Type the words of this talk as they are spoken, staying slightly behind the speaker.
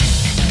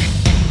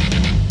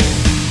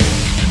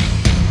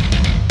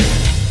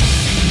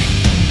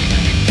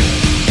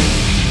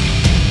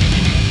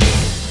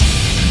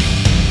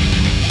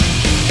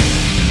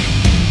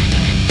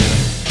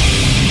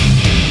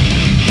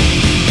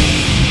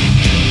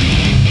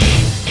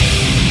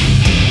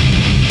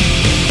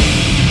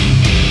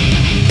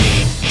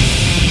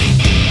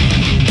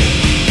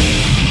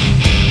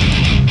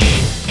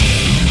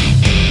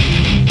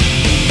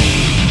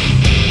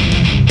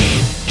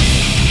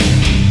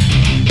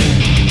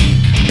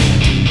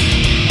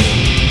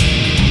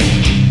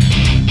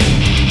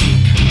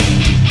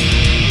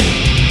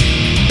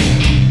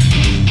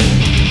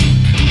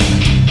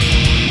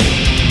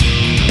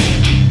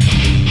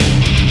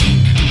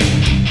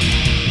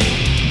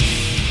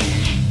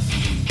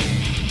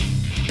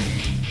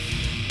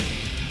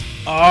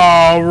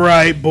All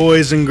right,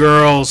 boys and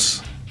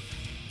girls,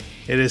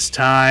 it is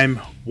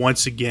time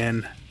once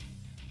again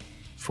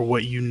for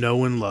what you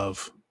know and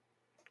love,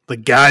 the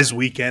Guys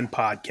Weekend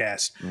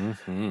Podcast.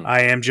 Mm-hmm.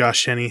 I am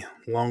Josh Henney,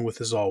 along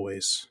with, as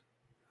always,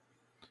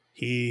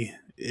 he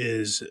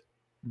is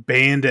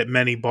banned at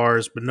many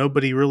bars, but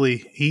nobody really.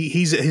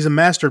 He's a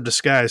master of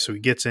disguise, so he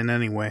gets in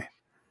anyway.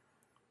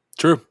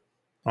 True.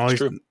 All he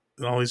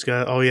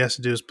has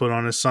to do is put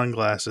on his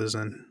sunglasses,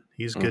 and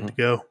he's good to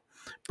go.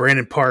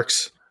 Brandon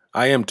Parks.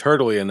 I am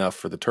turtly enough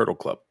for the Turtle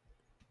Club.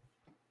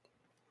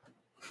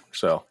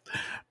 So,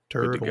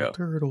 Turtle.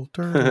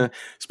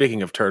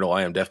 Speaking of turtle,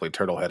 I am definitely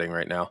turtle heading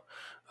right now.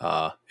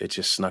 It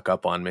just snuck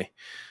up on me.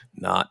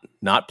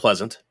 Not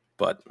pleasant,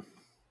 but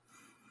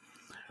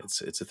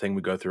it's a thing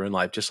we go through in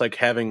life. Just like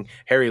having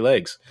hairy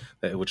legs,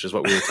 which is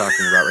what we were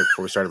talking about right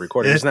before we started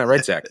recording. Isn't that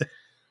right, Zach?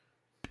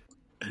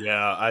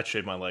 Yeah, I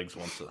shave my legs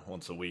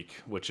once a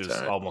week, which is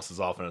right. almost as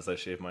often as I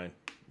shave my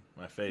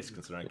face,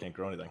 considering I can't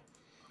grow anything.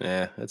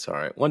 Yeah, that's all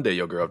right. One day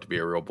you'll grow up to be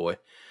a real boy.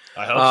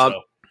 I hope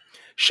so.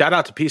 Shout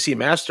out to PC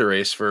Master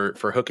Race for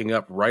hooking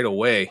up right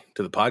away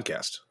to the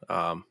podcast.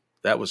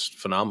 That was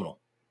phenomenal.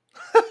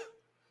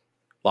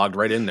 Logged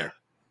right in there.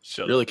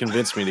 Really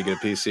convinced me to get a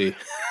PC.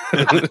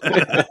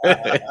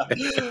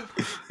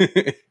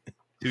 To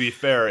be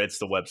fair, it's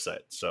the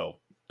website. So,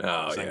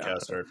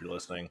 Zencaster, if you're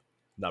listening,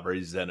 not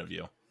very zen of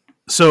you.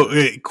 So,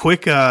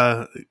 quick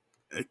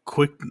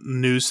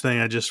news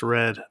thing I just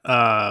read.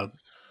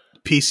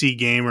 PC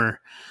Gamer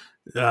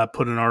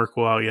put an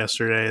article out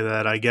yesterday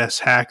that I guess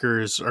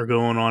hackers are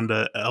going on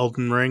to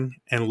Elden Ring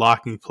and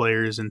locking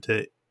players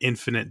into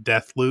infinite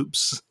death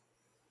loops.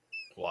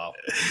 Wow.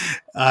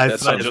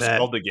 That's I just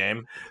called the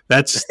game.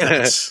 That's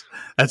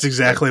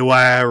exactly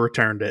why I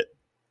returned it.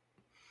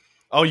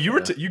 Oh, you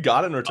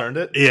got it and returned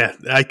it? Yeah,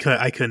 I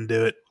couldn't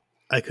do it.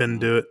 I couldn't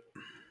do it.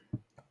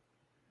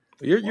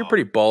 You're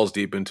pretty balls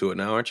deep into it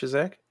now, aren't you,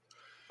 Zach?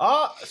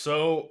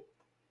 So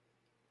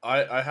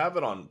I have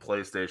it on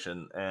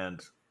PlayStation, and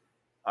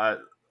I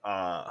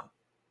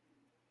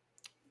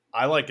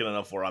like it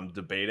enough where I'm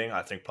debating.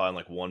 I think probably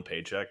like one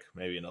paycheck,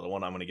 maybe another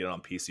one. I'm going to get it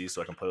on PC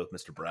so I can play with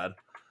Mr. Brad.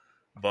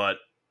 But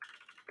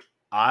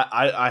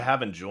I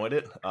have enjoyed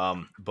it.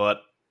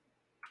 But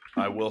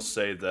I will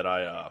say that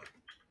how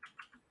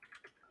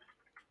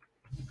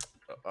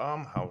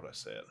would I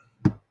say it?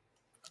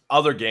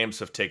 Other games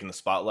have taken the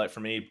spotlight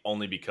for me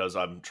only because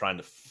I'm trying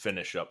to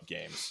finish up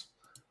games.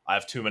 I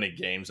have too many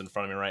games in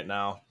front of me right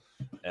now,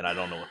 and I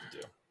don't know what to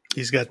do.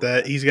 He's got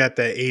that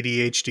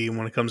ADHD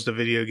when it comes to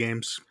video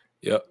games.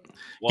 Yep.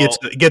 Well,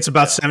 gets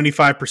about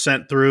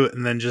 75% through it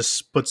and then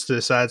just puts to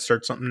the side,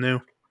 starts something new.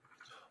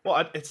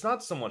 Well, it's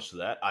not so much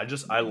that.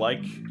 I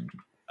like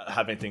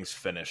having things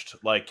finished.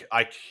 Like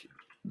I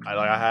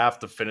have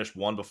to finish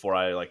one before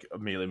I like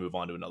immediately move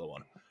on to another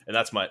one, and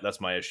that's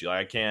my issue. Like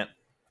I can't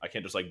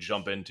just like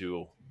jump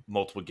into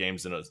multiple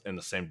games in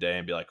the same day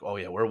and be like, oh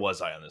yeah, where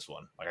was I on this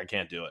one? Like I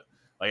can't do it.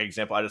 Like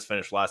example, I just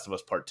finished Last of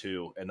Us Part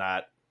 2, and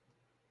that,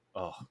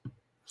 oh,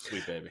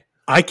 sweet baby.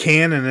 I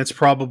can, and it's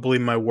probably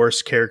my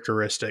worst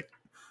characteristic.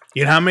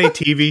 You know how many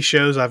TV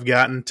shows I've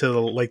gotten to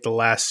the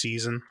last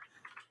season,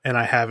 and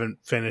I haven't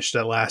finished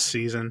that last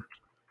season?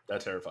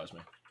 That terrifies me.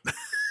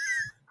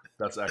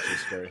 That's actually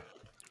scary.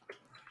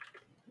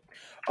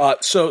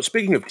 So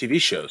speaking of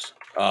TV shows,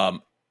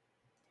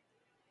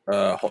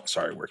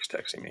 sorry, work's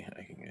texting me.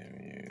 I can give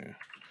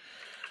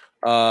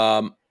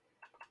you.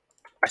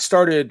 I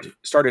started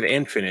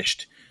and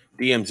finished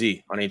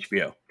DMZ on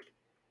HBO. Are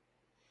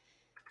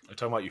you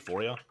talking about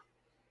Euphoria?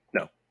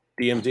 No,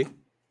 DMZ,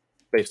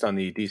 based on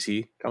the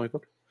DC comic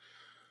book.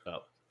 Oh,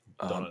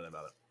 don't know anything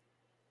about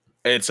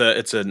It's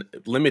it. a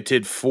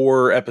limited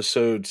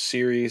 4-episode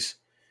series.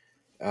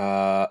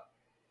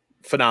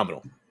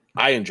 Phenomenal.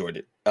 I enjoyed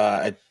it.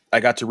 I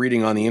got to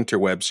reading on the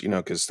interwebs,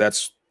 because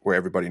that's where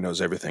everybody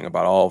knows everything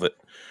about all of it.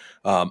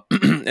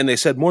 And they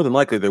said more than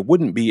likely there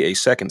wouldn't be a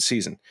second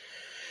season,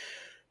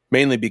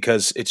 mainly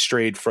because it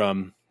strayed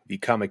from the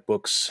comic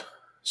book's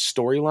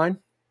storyline.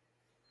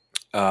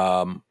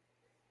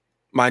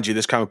 Mind you,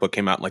 this comic book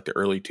came out in like the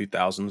early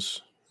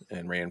 2000s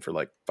and ran for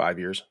like 5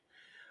 years.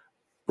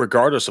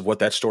 Regardless of what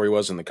that story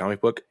was in the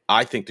comic book,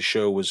 I think the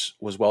show was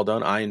well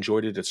done. I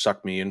enjoyed it. It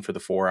sucked me in for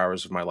the 4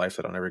 hours of my life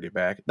that I'll never get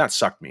back. Not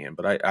sucked me in,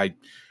 but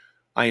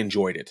I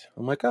enjoyed it.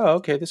 I'm like, oh,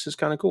 okay, this is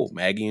kind of cool.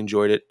 Maggie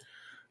enjoyed it.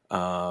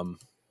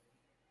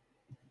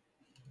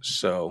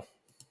 So,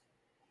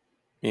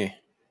 yeah,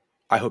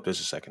 I hope there's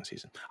a second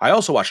season. I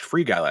also watched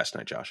Free Guy last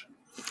night, Josh.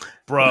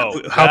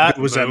 Bro, how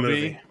good was that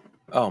movie?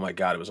 Oh my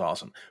God, it was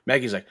awesome.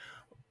 Maggie's like,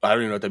 I don't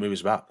even know what that movie's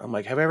about. I'm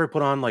like, have I ever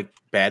put on like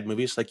bad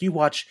movies? Like you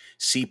watch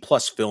C+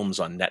 films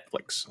on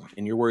Netflix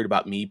and you're worried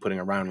about me putting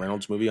a Ryan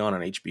Reynolds movie on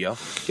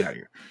HBO? Get out of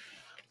here.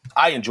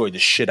 I enjoyed the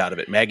shit out of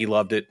it. Maggie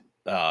loved it.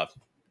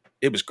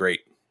 It was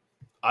great.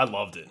 I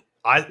loved it.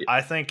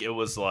 I think it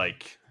was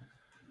like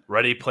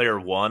Ready Player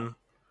One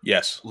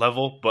Yes.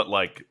 level, but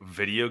like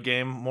video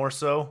game more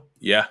so.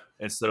 Yeah.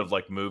 Instead of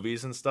like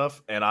movies and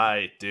stuff. And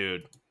I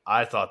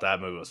thought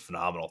that movie was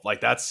phenomenal. Like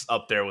that's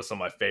up there with some of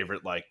my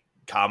favorite like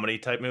comedy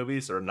type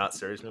movies, or not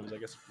serious movies, I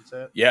guess you could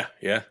say it. Yeah.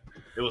 It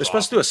They're was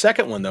supposed to do a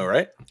second one though,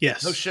 right?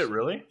 Yes. No shit,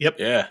 really? Yep.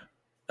 Yeah.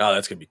 Oh,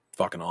 that's gonna be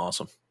fucking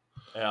awesome.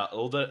 Yeah,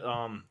 well,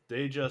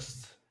 they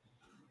just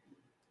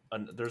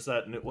there's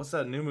that what's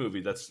that new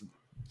movie that's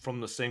from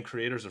the same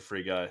creators of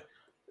Free Guy?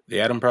 The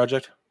Adam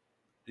Project.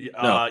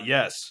 No.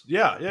 Yes,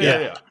 yeah.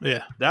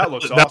 Yeah. That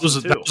looks That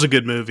awesome too. That was a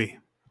good movie.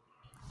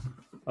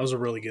 That was a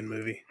really good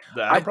movie.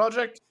 The Adam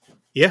Project.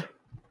 Yeah.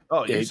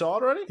 Oh, Yeah, you saw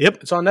it already? Yep.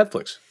 It's on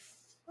Netflix.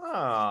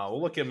 Ah,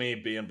 well, look at me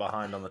being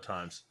behind on the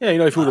times. Yeah,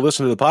 if you would have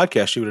listened to the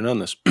podcast, you would have known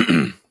this.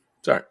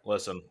 Sorry.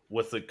 Listen,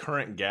 with the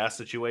current gas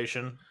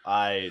situation,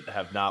 I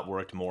have not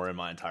worked more in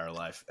my entire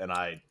life, and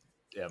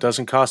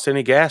Doesn't cost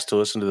any gas to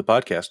listen to the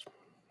podcast.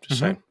 Just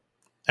saying.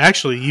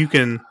 Actually, you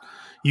can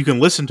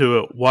listen to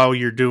it while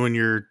you're doing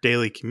your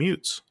daily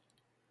commutes.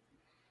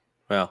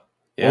 Well,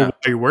 Or yeah, while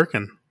you're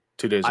working.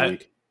 2 days a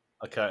week.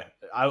 Okay,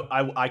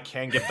 I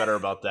can get better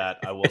about that.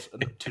 I will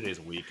 2 days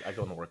a week. I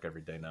go into work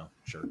every day now.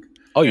 Sure.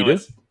 Oh, you do?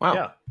 Anyways, Wow.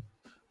 Yeah.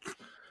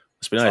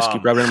 Must be nice.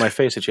 Keep rubbing it in my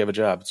face that you have a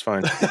job. It's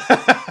fine.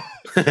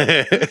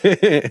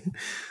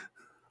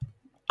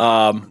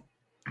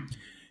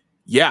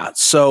 Yeah.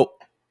 So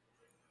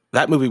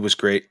that movie was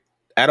great.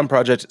 Adam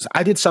Project.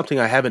 I did something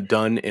I haven't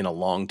done in a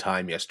long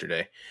time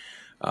yesterday.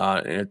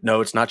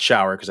 No, it's not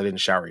shower because I didn't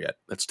shower yet.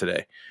 That's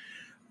today.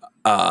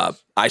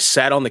 I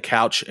sat on the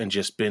couch and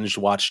just binge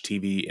watched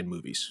TV and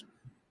movies,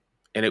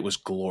 and it was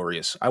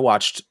glorious. I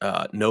watched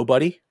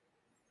Nobody.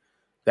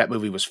 That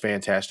movie was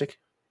fantastic.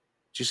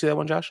 Did you see that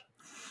one, Josh?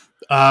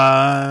 No.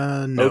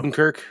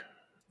 Odenkirk.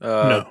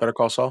 No. Better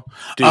Call Saul.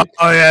 Dude,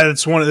 Yeah,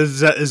 it's one.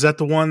 Is that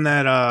the one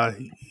that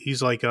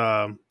he's like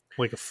a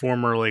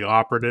former like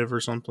operative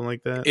or something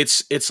like that?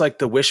 it's like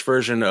the Wish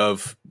version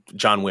of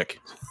John Wick.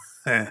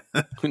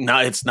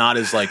 It's not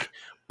as like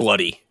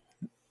bloody.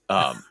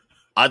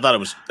 I thought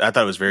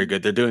it was very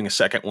good. They're doing a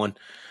second one.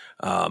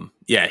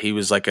 Yeah, he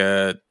was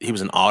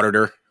an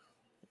auditor,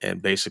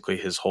 and basically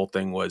his whole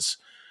thing was,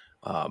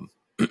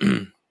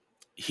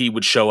 he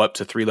would show up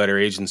to 3-letter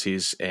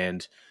agencies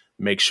and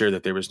make sure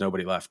that there was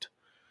nobody left.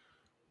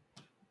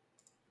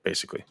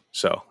 Basically,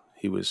 so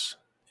he was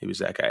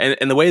that guy,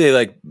 and the way they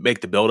like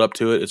make the build up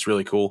to it, it's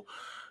really cool.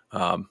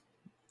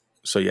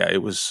 So yeah,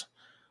 that was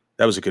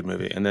a good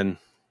movie. And then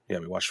yeah,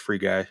 we watched Free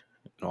Guy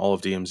and all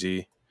of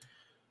DMZ.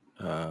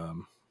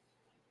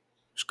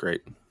 It's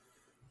great.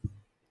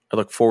 I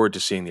look forward to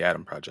seeing the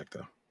Adam Project,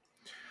 though.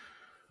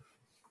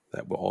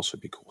 That will also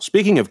be cool.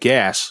 Speaking of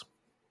gas,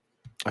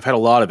 I've had a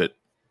lot of it,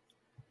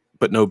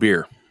 but no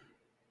beer.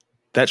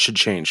 That should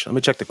change. Let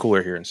me check the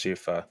cooler here and see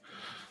if I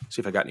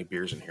got any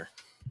beers in here.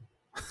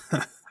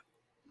 I'm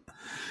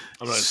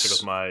going to stick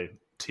with my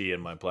tea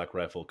and my Black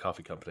Rifle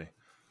Coffee Company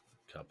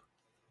cup.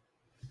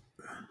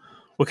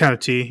 What kind of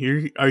tea?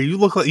 You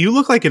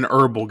look like an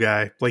herbal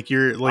guy. Like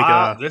you're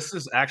like this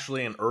is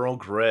actually an Earl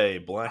Grey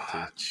black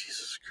tea.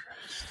 Jesus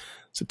Christ.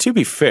 So to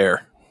be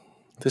fair,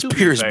 this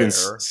beer has been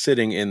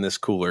sitting in this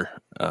cooler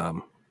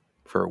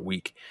for a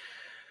week.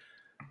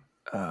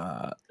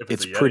 If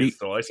it's a Yeti, pretty.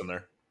 throw ice in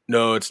there.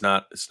 No, it's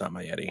not. It's not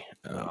my Yeti.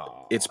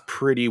 It's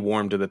pretty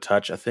warm to the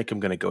touch. I think I'm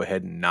going to go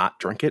ahead and not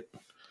drink it.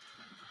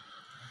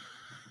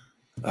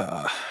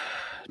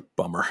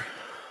 Bummer.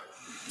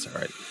 It's all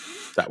right.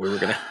 Thought we were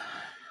going to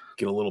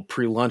get a little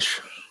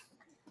lunch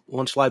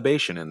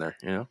libation in there,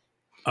 you know?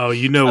 Oh,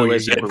 you know what you're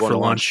Otherwise, getting we're going for to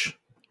lunch.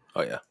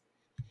 Oh, yeah.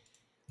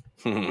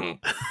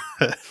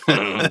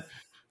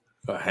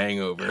 A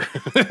hangover.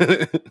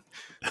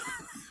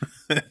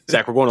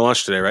 Zach, we're going to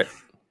lunch today, right?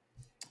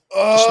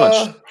 Just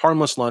lunch.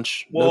 Harmless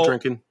lunch. No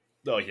drinking.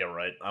 Oh, yeah,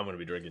 right. I'm going to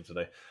be drinking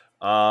today.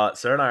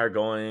 Sarah and I are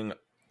going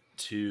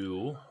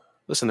to...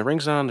 Listen, the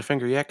ring's not on the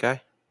finger yet,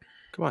 guy.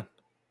 Come on.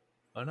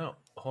 I know.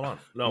 Hold on.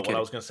 No, what I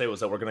was going to say was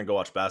that we're going to go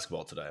watch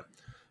basketball today.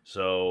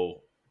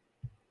 So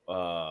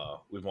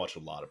we've watched a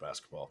lot of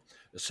basketball.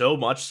 So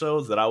much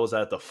so that I was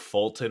at the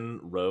Fulton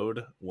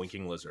Road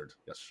Winking Lizard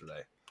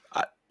yesterday.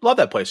 I love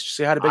that place. Did you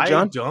say hi to Big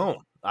John?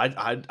 I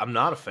don't. I'm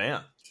not a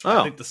fan.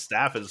 Oh. I think the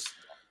staff is...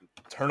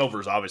 Turnover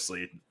is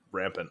obviously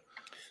rampant.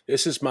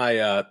 This is my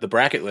the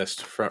bracket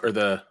list or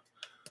the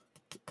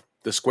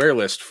square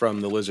list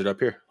from the Lizard up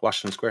here,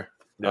 Washington Square.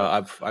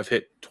 Yeah. I've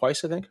hit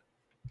twice, I think.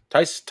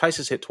 Tice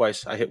has hit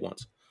twice. I hit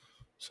once.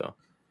 So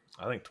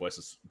I think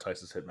Tice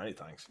has hit many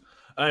things.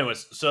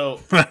 Anyways, so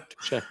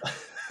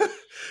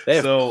they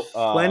have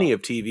plenty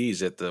of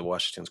TVs at the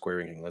Washington Square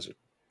Winking Lizard.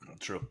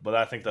 True, but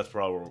I think that's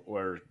probably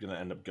where we're going to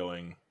end up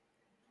going.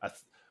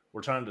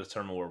 We're trying to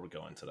determine where we're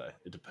going today.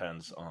 It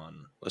depends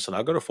on. Listen,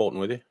 I'll go to Fulton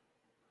with you.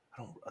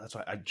 That's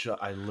why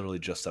I literally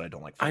just said I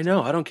don't like Fulton. I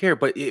know, I don't care,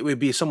 but it would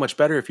be so much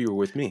better if you were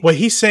with me. What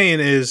he's saying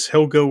is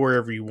he'll go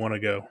wherever you want to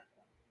go.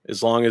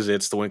 As long as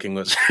it's the Winking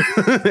Lizard.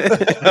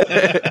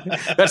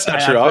 That's not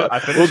true. I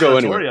finished we'll go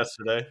anywhere.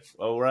 Yesterday.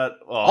 Well, we're at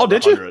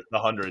did you? The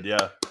 100,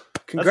 yeah.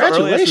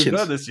 Congratulations.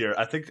 That's this year.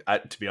 I think,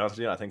 to be honest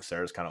with you, I think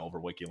Sarah's kind of over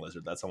Winking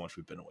Lizard. That's how much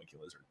we've been at Winking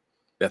Lizard.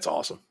 That's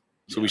awesome.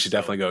 So we should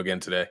definitely go again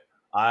today.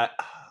 I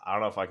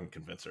don't know if I can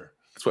convince her.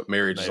 That's what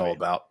marriage is all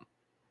about.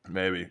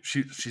 Maybe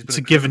she's been. It's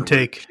a give and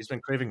take. She's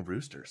been craving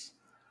roosters.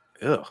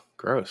 Ew,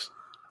 gross.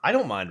 I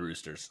don't mind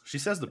roosters. She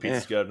says the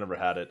pizza's good. I've never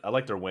had it. I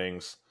like their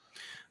wings.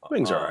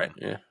 Wings are all right.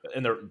 Yeah.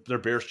 And their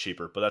beer's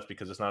cheaper, but that's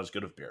because it's not as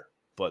good of beer.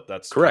 But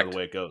that's Correct. kind of the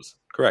way it goes.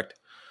 Correct.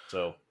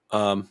 So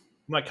Um,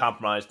 might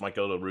compromise, might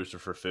go to Rooster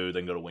for food,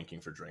 then go to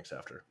Winking for drinks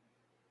after.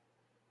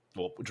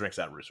 Well, drinks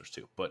at Roosters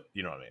too, but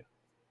you know what I mean.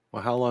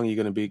 well, how long are you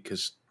going to be?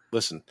 Because,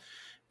 listen,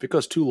 if it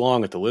goes too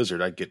long at the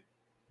Lizard, I'd get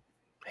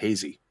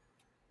hazy.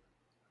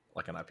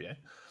 Like an IPA.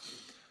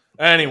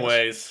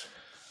 Anyways.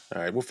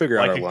 All right, we'll figure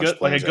out our lunch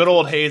plans. Like a good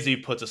old hazy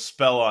puts a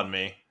spell on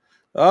me.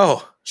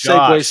 Oh,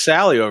 Josh. Segway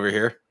Sally over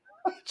here.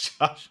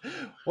 Josh,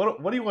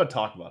 what do you want to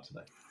talk about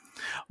today?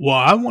 Well,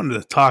 I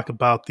wanted to talk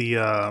about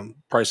the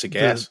Price of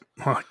gas.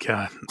 oh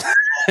God,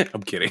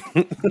 I'm kidding.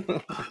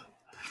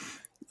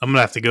 I'm gonna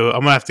have to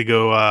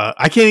go.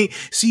 I can't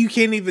see. You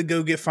can't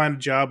even find a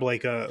job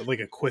like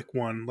a quick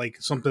one, like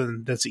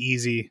something that's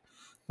easy,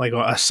 like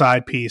a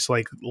side piece,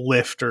 like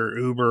Lyft or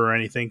Uber or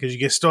anything, because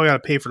still got to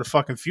pay for the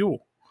fucking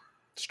fuel.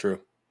 It's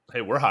true.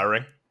 Hey, we're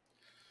hiring.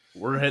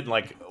 We're hitting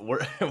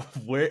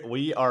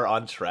we are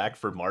on track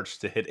for March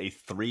to hit a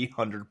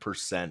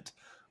 300%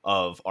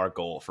 of our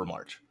goal for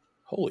March.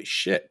 Holy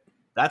shit.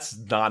 That's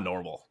not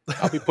normal.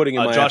 I'll be putting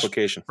in my Josh,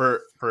 application.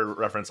 For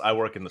reference, I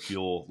work in the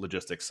fuel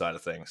logistics side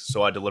of things.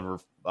 So I deliver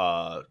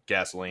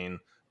gasoline,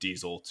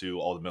 diesel to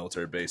all the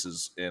military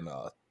bases in,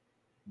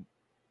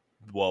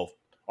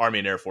 Army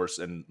and Air Force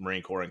and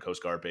Marine Corps and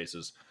Coast Guard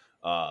bases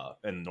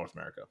in North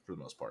America for the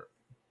most part.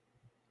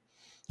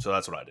 So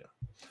that's what I do.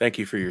 Thank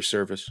you for your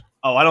service.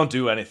 Oh, I don't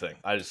do anything.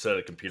 I just sit at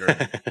a computer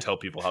and tell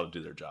people how to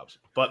do their jobs.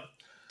 But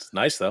it's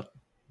nice, though.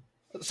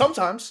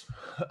 Sometimes.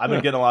 I've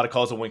been getting a lot of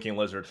calls of Winking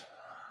Lizard.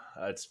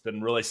 It's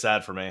been really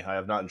sad for me. I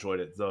have not enjoyed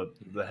it.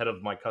 The head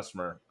of my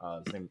customer,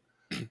 his name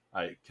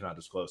I cannot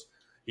disclose,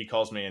 he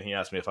calls me and he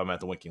asks me if I'm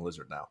at the Winking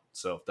Lizard now.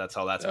 So that's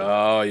how that's going.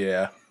 Oh,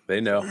 yeah. They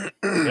know.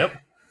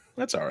 Yep.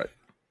 That's all right.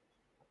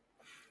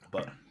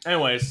 But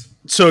anyways.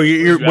 So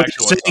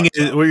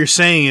what you're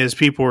saying is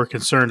people are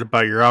concerned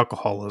about your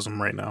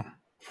alcoholism right now.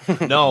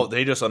 No,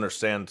 they just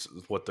understand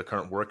what the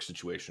current work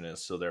situation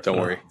is. So therefore,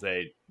 don't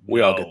worry.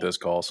 We all get those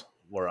calls.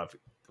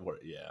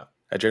 Yeah.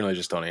 I generally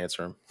just don't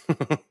answer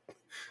them.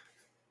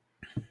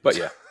 But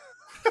yeah.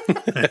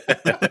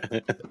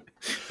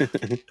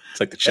 It's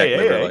like the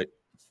check light.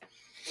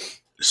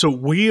 So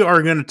we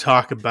are going to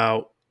talk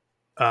about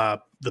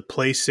the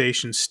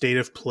PlayStation State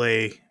of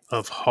Play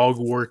of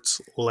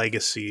Hogwarts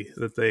Legacy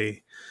that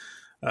they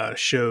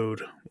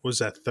showed. Was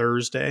that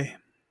Thursday?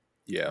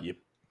 Yeah. Yep.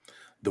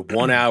 The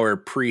 1 hour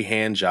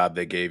pre-hand job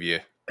they gave you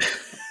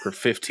for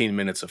 15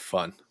 minutes of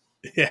fun.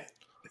 Yeah.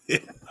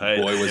 Hey,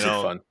 boy, was it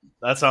fun.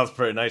 That sounds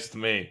pretty nice to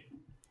me.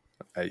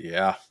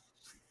 Yeah.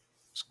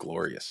 It's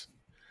glorious.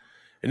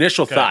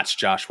 Initial thoughts,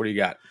 Josh. What do you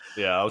got?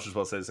 Yeah, I was just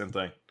about to say the same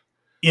thing.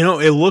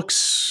 It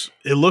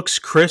looks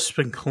crisp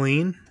and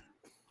clean.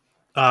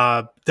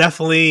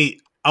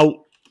 Definitely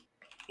out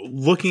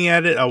looking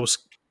at it, I was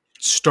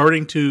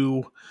starting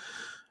to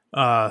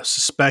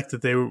suspect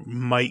that they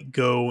might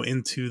go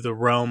into the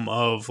realm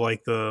of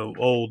like the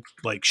old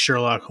like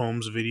Sherlock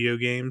Holmes video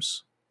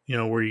games,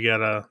 where you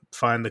gotta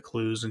find the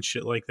clues and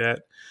shit like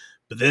that.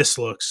 But this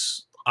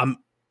looks, I'm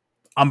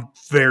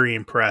very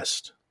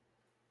impressed.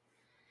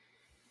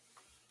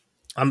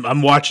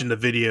 I'm watching the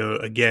video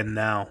again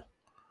now,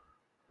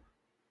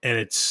 and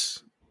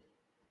it's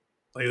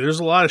like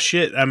there's a lot of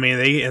shit. I mean,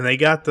 they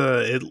got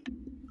it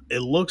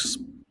looks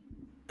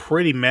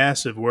pretty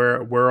massive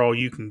where all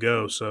you can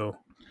go. So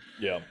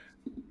yeah,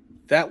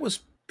 that was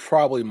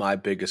probably my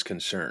biggest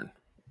concern.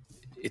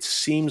 It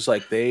seems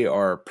like they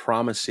are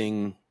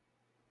promising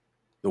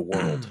the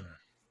world.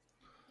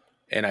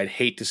 And I'd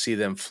hate to see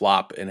them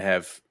flop and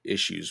have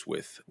issues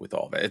with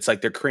all that. It's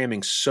like they're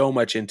cramming so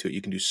much into it.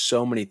 You can do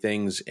so many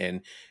things and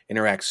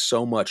interact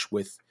so much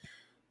with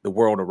the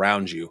world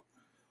around you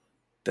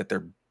that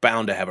they're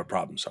bound to have a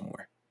problem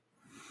somewhere.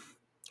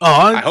 Oh,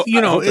 I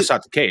hope that's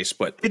not the case,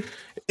 but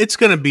it's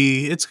gonna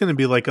be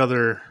like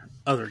other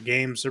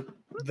games.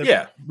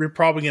 We're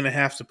probably gonna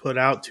have to put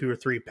out 2 or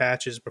 3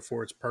 patches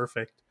before it's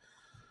perfect.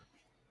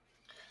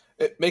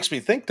 It makes me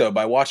think, though,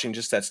 by watching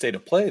just that state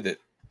of play, that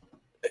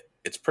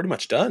it's pretty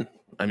much done.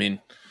 I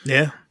mean,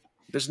 yeah,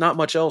 there's not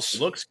much else.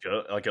 It looks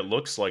good. Like it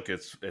looks like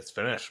it's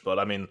finished, but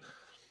I mean,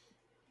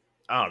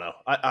 I don't know.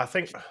 I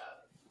think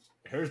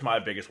here's my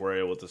biggest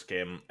worry with this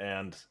game,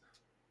 and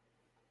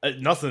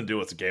nothing to do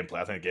with the gameplay.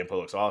 I think the gameplay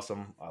looks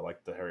awesome. I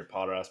like the Harry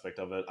Potter aspect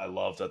of it. I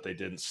love that they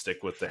didn't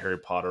stick with the Harry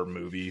Potter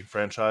movie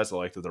franchise. I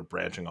like that they're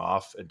branching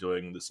off and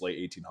doing this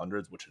late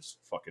 1800s, which is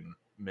fucking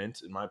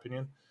mint in my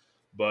opinion.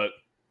 But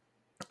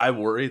I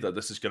worry that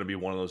this is going to be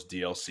one of those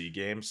DLC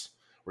games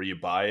where you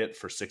buy it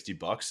for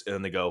 $60 and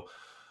then they go,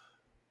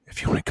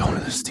 if you want to go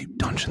into this deep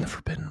dungeon, the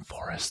Forbidden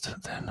Forest,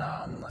 then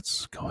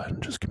let's go ahead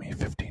and just give me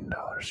 $15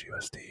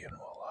 USD and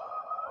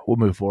we'll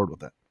move forward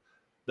with it.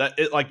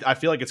 I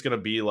feel like it's going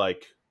to be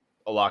like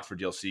a locked for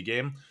DLC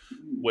game,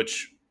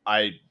 which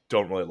I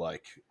don't really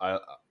like.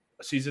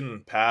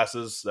 Season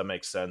passes, that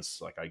makes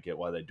sense. Like I get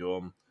why they do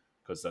them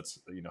because that's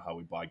how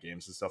we buy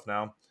games and stuff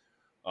now.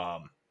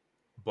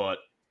 But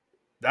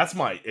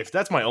if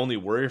that's my only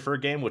worry for a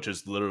game, which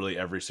is literally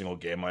every single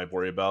game I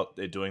worry about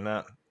it doing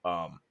that.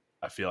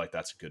 I feel like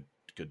that's a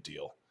good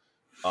deal.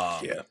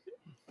 Yeah.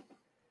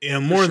 Yeah,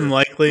 more than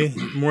likely,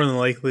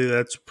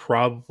 that's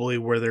probably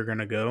where they're going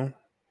to go.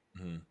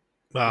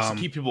 Just to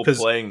keep people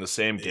playing the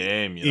same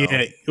game, you know?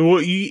 Yeah,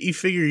 well, you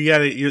figure you got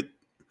to.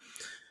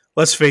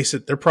 Let's face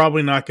it, they're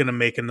probably not going to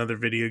make another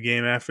video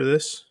game after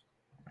this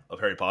Of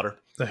Harry Potter.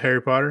 The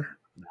Harry Potter.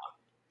 No.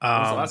 What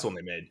was the last one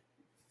they made?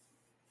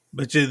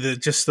 But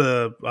just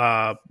the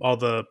all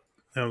the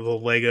the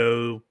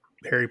Lego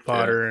Harry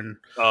Potter and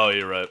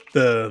you're right.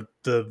 The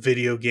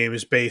video game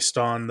is based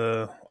on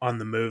the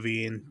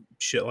movie and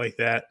shit like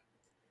that.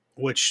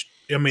 Which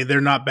I mean,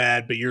 they're not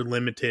bad, but you're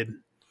limited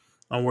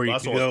on where you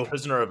can go.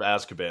 Prisoner of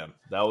Azkaban.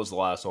 That was the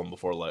last one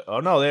before. Oh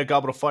no, they had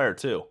Goblet of Fire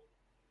too.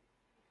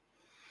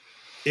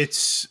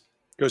 It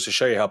goes to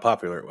show you how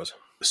popular it was.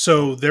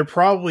 So they're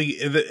probably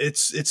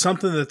it's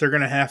something that they're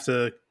going to have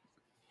to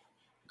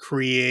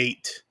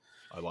create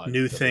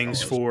new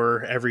things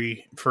for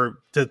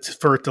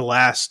it to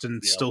last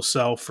and still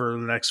sell for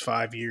the next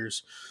 5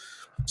 years.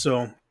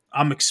 So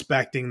I'm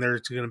expecting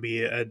there's going to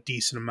be a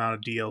decent amount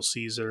of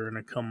DLCs that are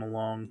going to come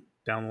along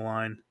down the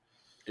line.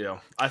 Yeah,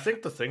 I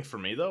think the thing for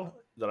me though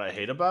that I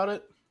hate about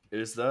it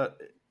is that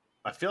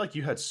I feel like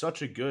you had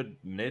such a good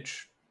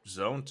niche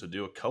zone to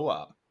do a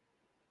co-op.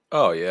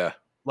 Oh yeah,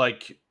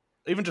 like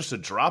even just a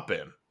drop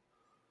in,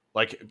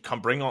 like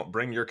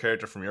bring your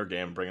character from your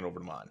game, bring it over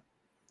to mine.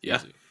 Yeah,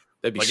 easy.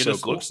 That'd be like so it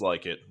just cool. looks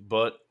like it,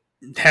 but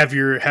have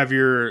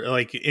your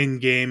like in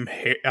game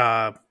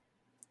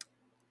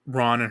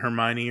Ron and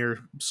Hermione or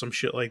some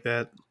shit like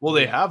that. Well,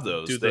 they have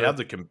those. They have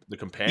the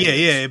companions.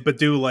 Yeah, but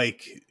do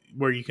like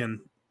where you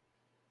can,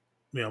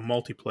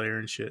 multiplayer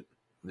and shit.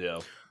 Yeah,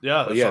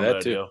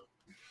 that too.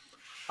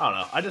 I don't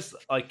know.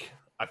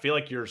 I feel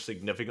like you're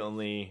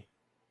significantly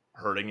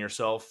hurting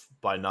yourself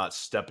by not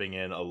stepping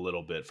in a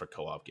little bit for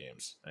co-op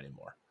games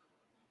anymore.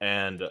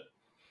 And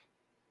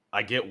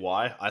I get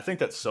why. I think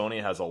that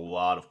Sony has a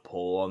lot of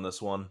pull on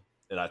this one,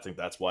 and I think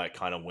that's why it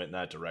kind of went in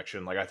that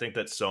direction. Like I think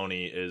that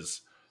Sony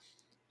is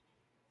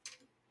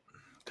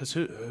because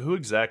who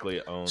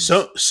exactly owns?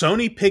 So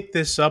Sony picked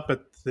this up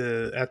at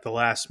the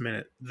last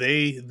minute.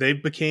 They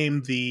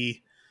became the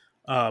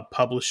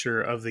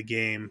publisher of the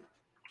game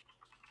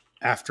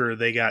after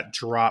they got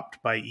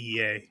dropped by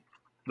EA.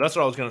 That's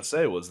what I was gonna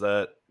say. Was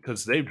that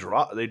because they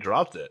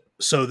dropped it?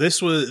 So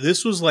this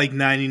was like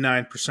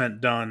 99%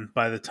 done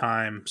by the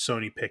time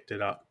Sony picked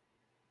it up,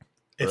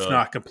 if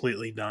not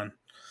completely done.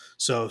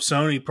 So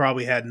Sony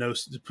probably has no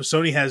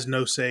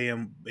say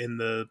in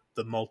the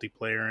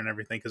multiplayer and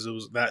everything because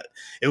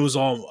it was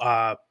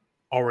all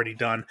already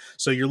done.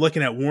 So you're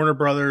looking at Warner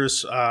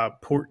Brothers,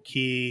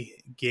 Portkey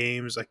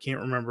Games. I can't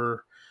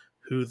remember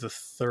who the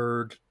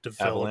third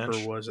developer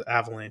was.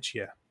 Avalanche,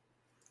 yeah.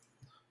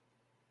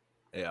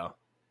 Yeah.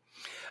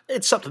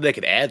 It's something they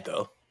could add,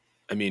 though.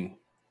 I mean,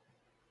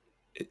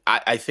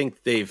 I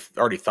think they've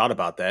already thought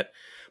about that.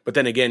 But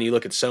then again, you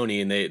look at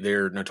Sony, and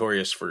they're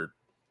notorious for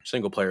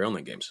single-player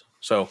only games.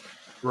 So,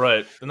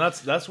 right, and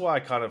that's why I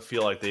kind of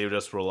feel like they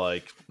just were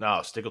like,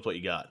 "No, stick with what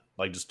you got.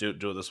 Like, just do it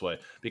this way."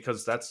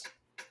 Because that's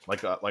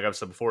like I've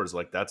said before, is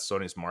like that's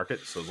Sony's market.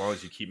 So as long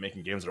as you keep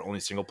making games that are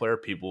only single-player,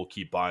 people will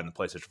keep buying the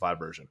PlayStation 5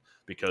 version.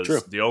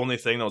 Because the only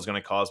thing that was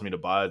going to cause me to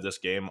buy this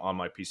game on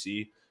my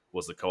PC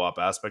was the co-op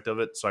aspect of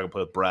it, so I can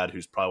play with Brad,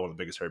 who's probably one of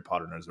the biggest Harry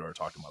Potter nerds I've ever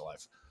talked to in my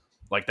life.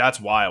 Like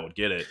that's why I would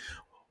get it.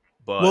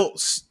 But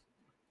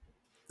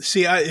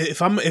see,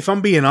 if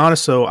I'm being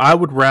honest, though, I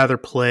would rather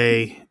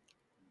play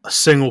a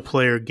single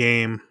player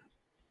game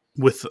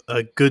with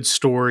a good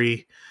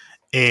story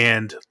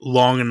and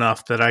long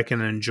enough that I can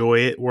enjoy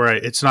it. Where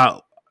it's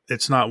not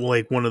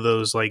like one of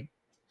those like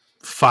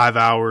 5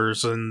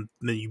 hours and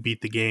then you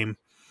beat the game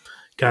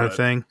kind of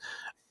thing.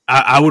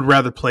 I would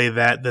rather play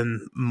that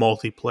than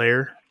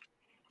multiplayer.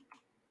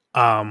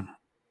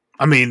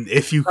 I mean,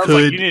 if you could,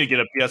 like you need to get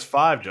a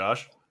PS5,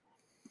 Josh.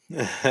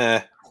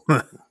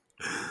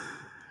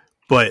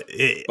 But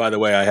by the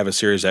way, I have a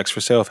Series X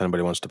for sale. If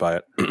anybody wants to buy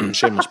it,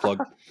 shameless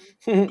plug.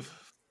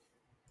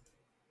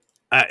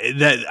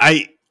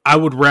 I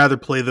would rather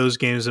play those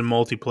games in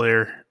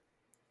multiplayer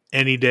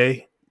any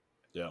day.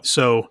 Yeah.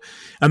 So,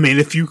 I mean,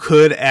 if you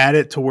could add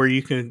it to where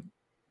you can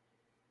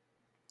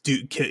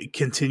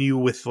continue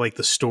with like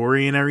the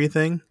story and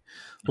everything,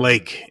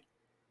 like.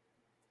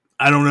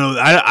 I don't know.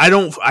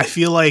 I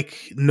feel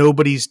like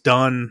nobody's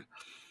done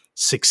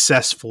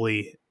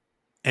successfully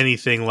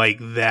anything like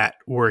that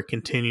where it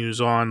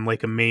continues on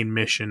like a main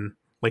mission,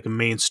 like a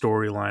main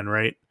storyline,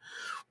 right?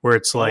 Where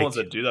it's like the ones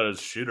that do that is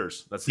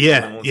shooters. That's the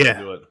only ones that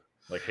do it.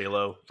 Like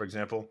Halo, for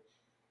example.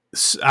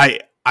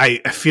 I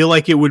feel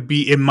like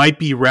it might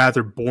be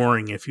rather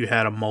boring if you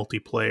had a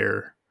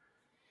multiplayer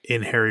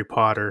in Harry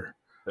Potter.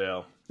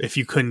 Yeah. If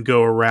you couldn't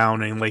go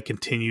around and like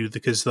continue,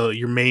 because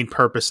your main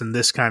purpose in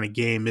this kind of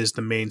game is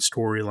the main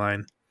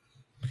storyline.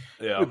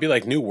 Yeah, it would be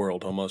like New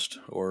World almost,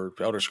 or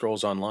Elder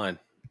Scrolls Online.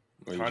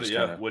 Where you Kinda, just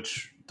yeah. kinda,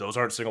 Which those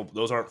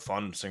aren't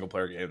fun single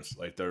player games.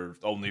 Like they're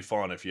only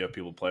fun if you have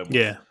people to play them with.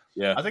 Yeah.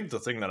 yeah. I think the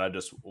thing that I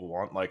just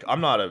want, like,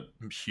 I'm not a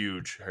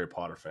huge Harry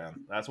Potter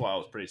fan. That's why I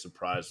was pretty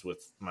surprised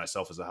with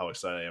myself as to how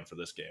excited I am for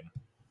this game.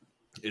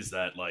 Is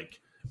that like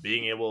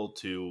being able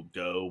to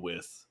go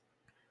with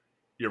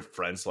your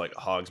friends to, like,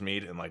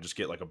 Hogsmeade and like just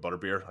get like a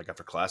butterbeer like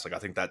after class? Like, I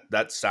think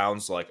that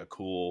sounds like a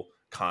cool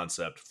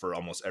concept for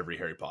almost every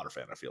Harry Potter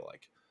fan. I feel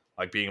like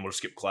being able to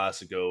skip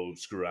class and go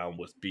screw around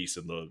with beasts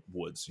in the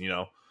woods.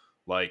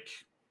 Like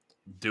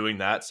doing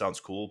that sounds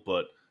cool,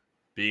 but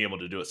being able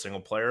to do it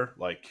single player,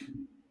 like,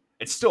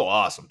 it's still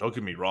awesome. Don't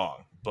get me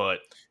wrong, but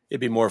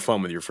It'd be more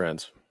fun with your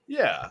friends.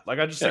 yeah, like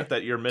I just Yeah, think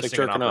that you're like missing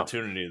an jerking off.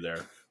 opportunity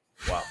there.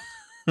 Wow.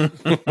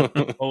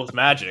 Well, with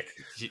Magic,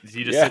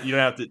 you just Yeah. you don't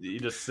have to. You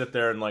just sit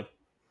there and like.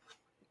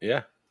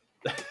 Yeah.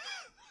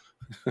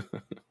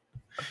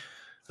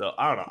 So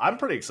I don't know. I'm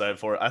pretty excited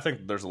for it. I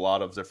think there's a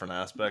lot of different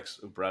aspects.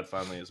 Brad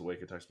finally is awake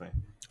and text me.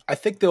 I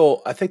think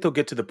they'll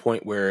get to the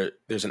point where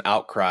there's an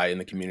outcry in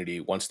the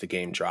community once the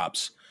game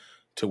drops,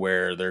 to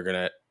where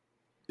they're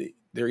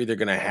either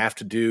gonna have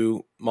to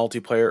do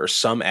multiplayer or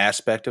some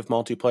aspect of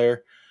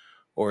multiplayer,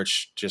 or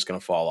it's just gonna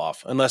fall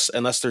off unless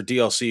their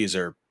DLCs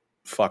are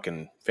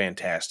fucking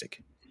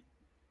fantastic,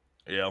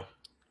 Yeah.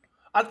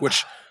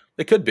 which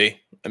they could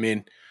be. I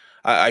mean,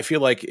 I feel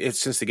like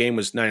since the game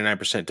was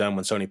 99% done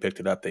when Sony picked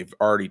it up, they've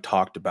already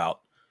talked about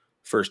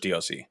first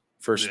DLC,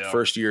 first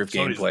year of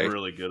Sony's gameplay.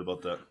 really good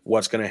about that.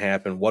 What's going to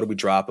happen? What are we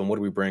dropping? What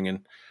are we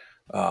bringing?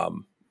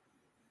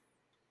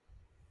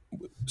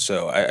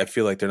 So I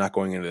feel like they're not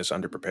going into this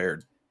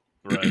underprepared.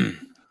 Right.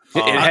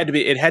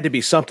 It had to be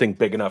something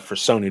big enough for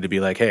Sony to be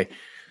like, hey,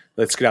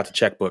 let's get out the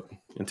checkbook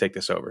and take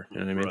this over.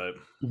 You know what I mean? Right.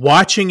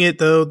 Watching it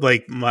though,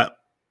 like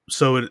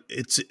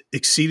it's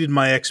exceeded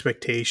my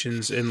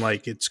expectations in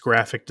like its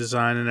graphic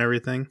design and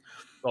everything.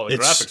 Oh, the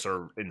graphics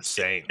are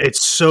insane.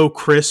 It's so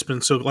crisp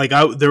and so like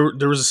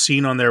there was a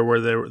scene on there where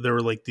there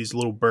were like these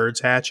little birds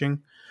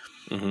hatching,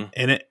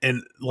 and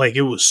like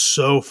it was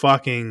so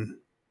fucking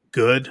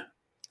good,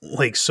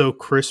 like so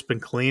crisp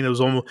and clean. It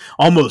was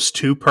almost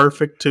too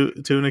perfect to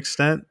an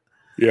extent.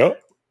 Yeah.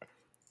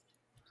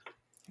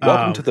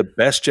 Welcome to the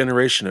best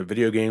generation of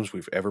video games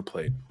we've ever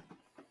played.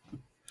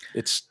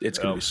 It's going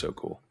to be so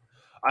cool.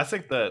 I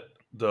think that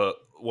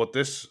what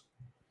this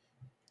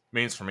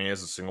means for me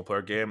as a single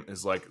player game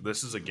is like,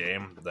 this is a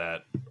game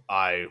that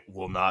I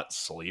will not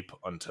sleep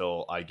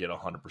until I get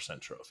 100%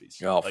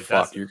 trophies. Oh, like,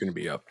 fuck, you're going to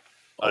be up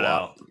a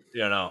lot.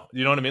 You know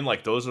what I mean?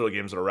 Like, those are the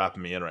games that are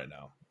wrapping me in right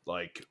now.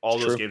 Like, all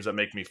those games that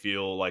make me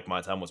feel like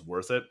my time was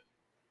worth it.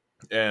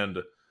 And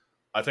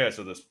I think I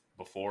said this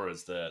before,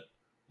 is that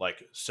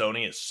like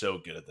Sony is so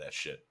good at that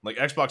shit. Like,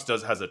 Xbox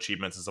has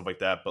achievements and stuff like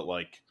that, but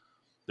like,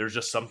 there's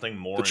just something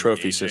more. The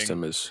trophy engaging.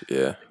 system is,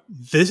 yeah.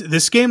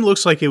 This game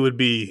looks like it would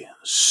be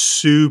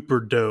super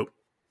dope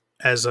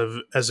as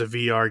a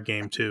VR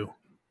game too.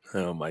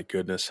 Oh my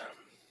goodness.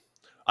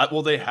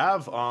 Well, they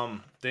have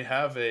they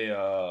have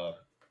some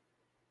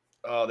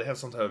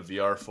type of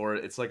VR for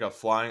it. It's like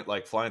flying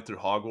through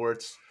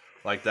Hogwarts,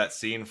 like that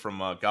scene from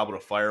Goblet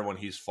of Fire when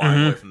he's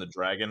flying away from the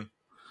dragon.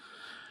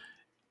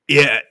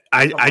 Yeah,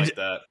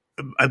 that.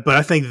 But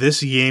I think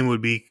this game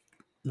would be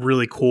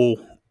really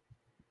cool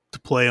to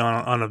play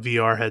on a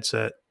VR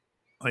headset.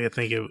 Like, I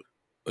think it.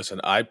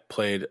 Listen, I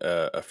played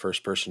a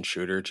first-person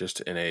shooter just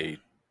in a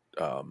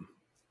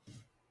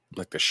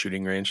like the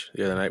shooting range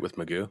the other night with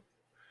Magoo.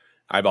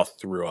 I about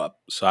threw up,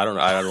 so I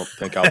don't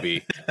think I'll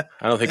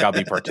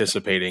be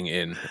participating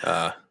in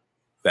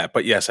that.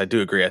 But yes, I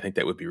do agree. I think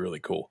that would be really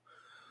cool.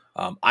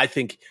 I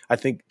think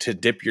to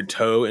dip your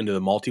toe into the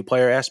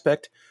multiplayer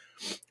aspect,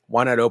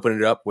 why not open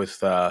it up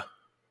with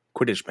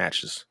Quidditch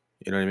matches?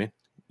 You know what I mean?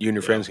 You and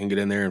your friends can get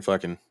in there and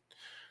fucking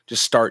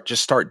just start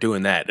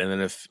doing that, and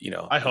then if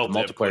I hope the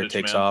multiplayer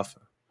takes off,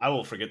 I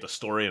will forget the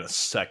story in a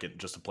second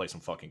just to play some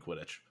fucking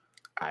Quidditch.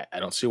 I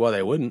don't see why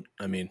they wouldn't.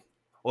 I mean,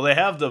 well, they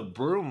have the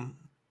broom,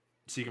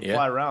 so you can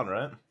fly around,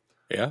 right?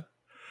 Yeah.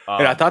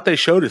 And I thought they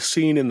showed a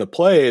scene in the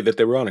play that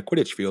they were on a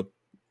Quidditch field.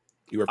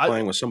 You were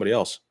playing with somebody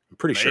else. I'm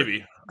pretty sure.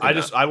 Maybe.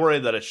 I worry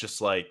that it's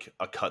just like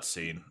a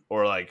cutscene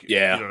or like, you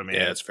know what I mean?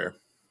 Yeah, that's fair.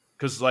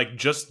 Because like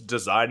just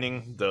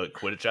designing the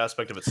Quidditch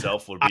aspect of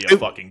itself would be a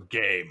fucking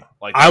game.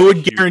 Like, I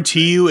would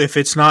guarantee you, if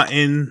it's not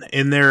in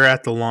there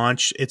at the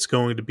launch, it's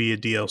going to be a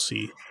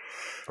DLC.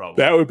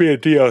 Probably. That would be a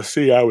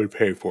DLC I would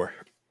pay for.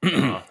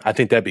 I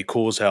think that'd be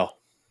cool as hell.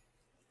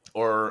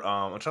 Or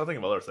I'm trying to think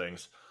of other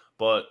things,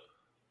 but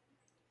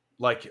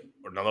like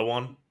another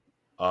one,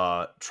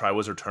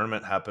 Triwizard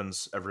Tournament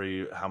happens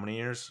every how many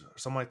years or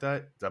something like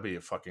that. That'd be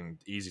a fucking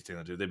easy thing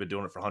to do. They've been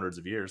doing it for hundreds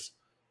of years.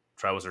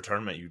 Triwizard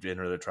Tournament, you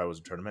enter the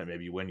Triwizard Tournament,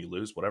 maybe you win, you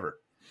lose, whatever,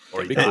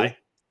 or you die. Cool.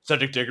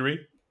 Cedric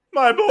Diggory,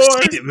 my boy.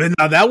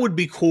 Now that would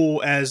be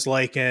cool as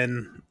like a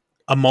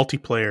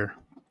multiplayer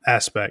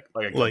aspect,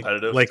 like a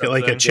competitive,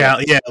 like a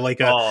challenge. Yeah,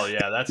 oh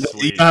yeah, that's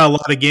sweet. A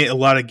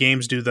lot of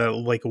games do that,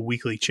 like a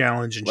weekly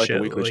challenge and like shit.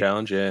 A weekly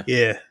challenge, yeah.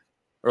 Yeah.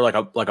 Or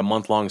like a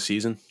month-long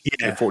season.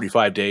 Yeah. Like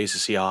 45 days to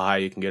see how high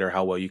you can get or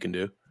how well you can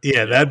do.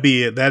 Yeah, that'd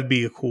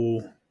be a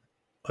cool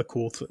a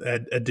cool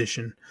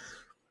addition.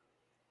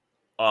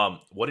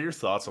 What are your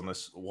thoughts on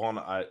this one?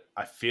 I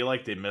feel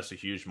like they missed a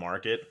huge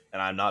market,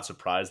 and I'm not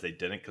surprised they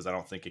didn't because I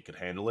don't think it could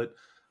handle it.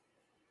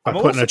 By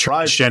putting a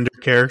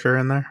transgender character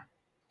in there?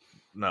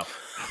 No.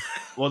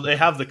 Well, they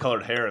have the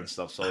colored hair and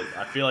stuff, so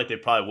I feel like they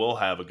probably will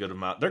have a good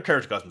amount. Their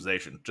character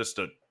customization, just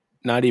to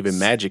not even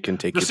magic can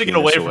take. Just to get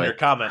away from your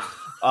comment,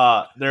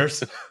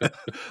 there's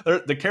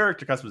the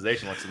character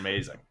customization looks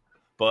amazing,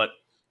 but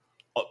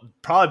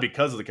probably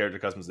because of the character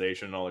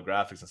customization and all the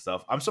graphics and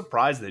stuff, I'm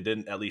surprised they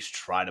didn't at least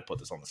try to put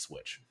this on the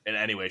Switch in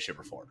any way, shape,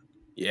 or form.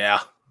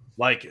 Yeah.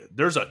 Like,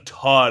 there's a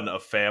ton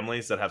of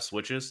families that have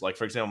Switches. Like,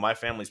 for example, my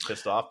family's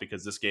pissed off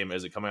because this game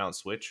isn't coming out on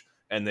Switch,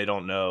 and they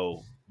don't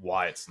know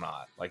why it's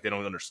not. Like, they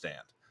don't understand.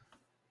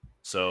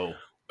 So,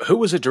 who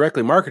was it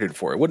directly marketed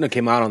for? It wouldn't have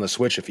came out on the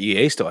Switch if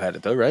EA still had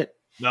it, though, right?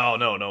 No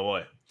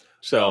way.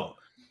 So,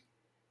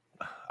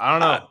 I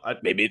don't know.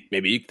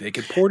 Maybe they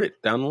could port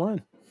it down the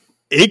line.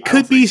 It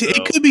could be. So.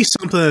 It could be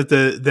something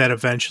that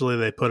eventually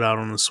they put out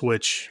on the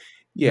Switch.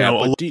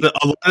 Yeah,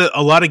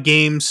 a lot of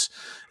games,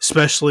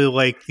 especially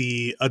like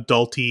the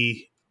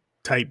adulty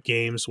type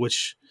games,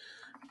 which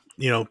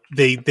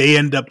they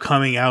end up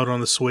coming out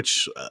on the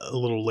Switch a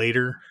little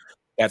later.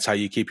 That's how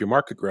you keep your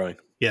market growing.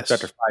 Yes.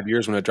 After 5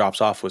 years, when it drops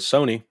off with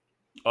Sony.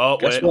 Oh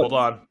wait,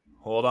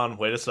 hold on.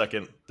 Wait a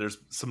second. There's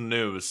some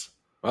news.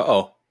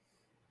 Uh-oh.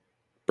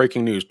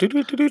 Breaking news. So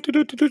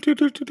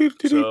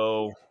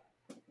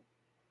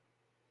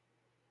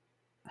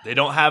they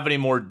don't have any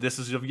more. This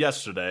is of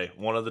yesterday.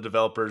 One of the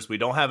developers. We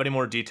don't have any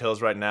more details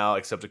right now,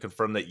 except to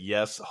confirm that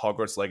yes,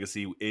 Hogwarts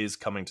Legacy is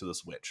coming to the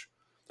Switch.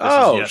 This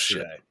is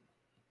yesterday. Shit.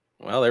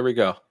 Well, there we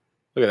go.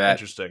 Look at that.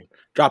 Interesting.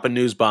 Dropping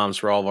news bombs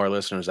for all of our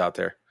listeners out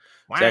there.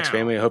 Wow. Zach's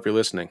family, I hope you're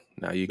listening.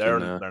 Now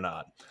they're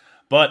not.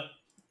 But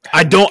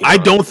I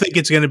don't think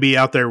it's going to be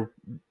out there.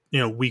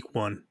 Week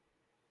one.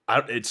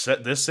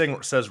 This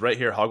thing says right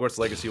here, Hogwarts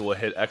Legacy will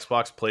hit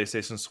Xbox,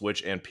 PlayStation,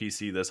 Switch, and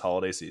PC this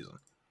holiday season.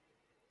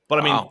 But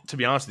I mean, to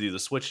be honest with you, the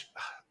Switch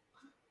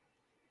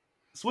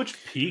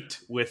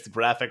peaked with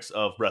graphics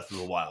of Breath of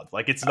the Wild.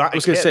 Like, it's not.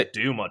 It can't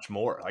do much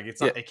more. Like, it's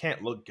not. It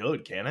can't look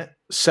good, can it?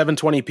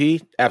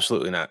 720p?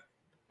 Absolutely not.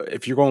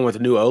 If you're going with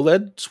new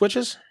OLED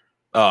switches,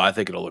 I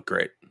think it'll look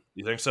great.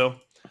 You think so?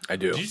 I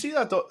do. Did you see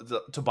that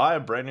to buy a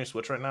brand new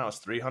Switch right now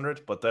is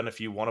 $300, but then if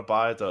you want to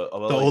buy the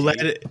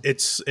OLED,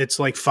 it's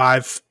like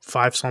five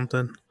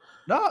something.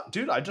 No,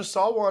 dude, I just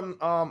saw one.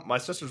 My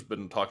sister's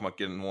been talking about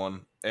getting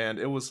one, and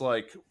it was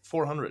like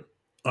 $400.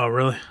 Oh,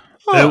 really?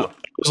 Oh. It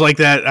was like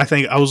that. I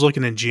think I was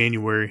looking in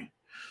January.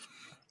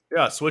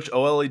 Yeah, Switch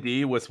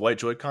OLED with white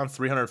Joy-Con,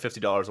 $350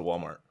 at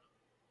Walmart.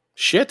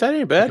 Shit, that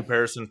ain't bad. In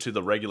comparison to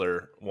the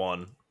regular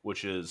one,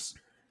 which is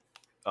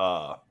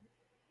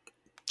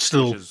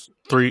still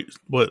like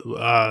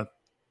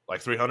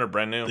 300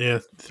 brand new. Yeah,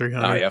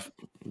 300. Oh yeah,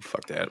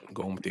 fuck that. I'm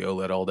going with the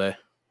OLED all day.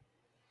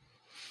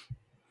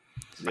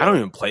 Yeah. I don't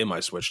even play my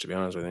Switch, to be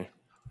honest with you.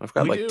 I've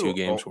got two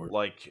games for it.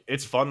 Like,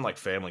 it's fun, like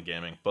family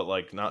gaming, but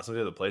like not something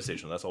of the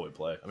PlayStation. That's all we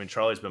play. I mean,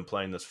 Charlie's been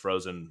playing this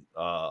Frozen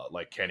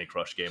like Candy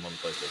Crush game on the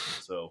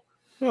PlayStation. So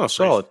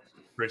solid.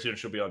 Pretty soon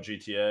she'll be on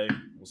GTA.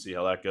 We'll see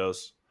how that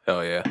goes.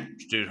 Hell yeah,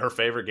 dude! Her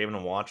favorite game to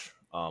watch.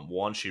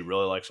 One, she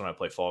really likes when I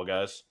play Fall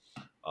Guys.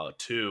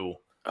 Two,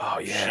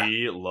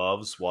 she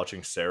loves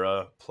watching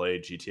Sarah play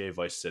GTA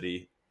Vice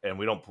City, and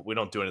we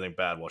don't do anything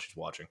bad while she's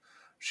watching.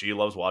 She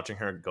loves watching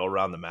her go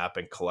around the map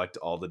and collect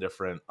all the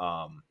different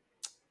what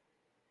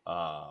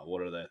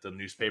are they? The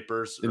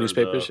newspapers. The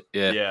newspapers.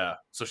 Yeah.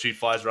 So she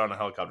flies around in a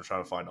helicopter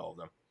trying to find all of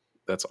them.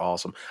 That's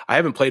awesome. I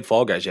haven't played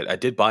Fall Guys yet. I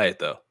did buy it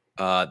though.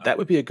 That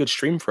would be a good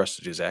stream for us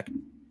to do, Zach.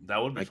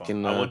 That would be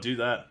fun. I would do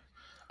that.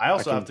 I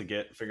also have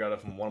to figure out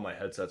if one of my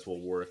headsets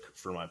will work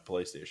for my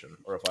PlayStation,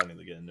 or if I need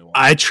to get a new one.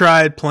 I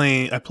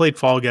played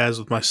Fall Guys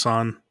with my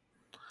son.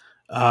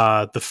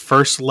 The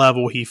first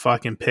level he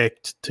fucking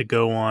picked to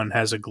go on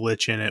has a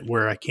glitch in it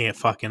where I can't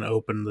fucking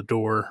open the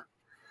door.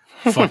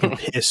 Fucking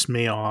piss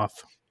me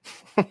off.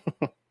 You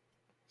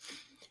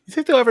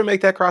think they'll ever make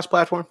that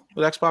cross-platform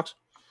with Xbox?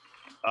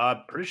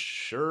 Pretty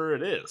sure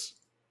it is.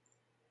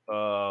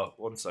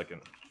 1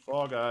 second.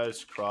 Fall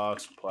Guys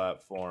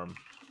cross-platform.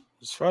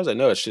 As far as I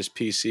know, it's just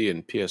PC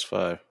and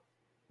PS5.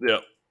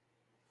 Yeah,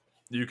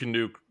 you can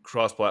do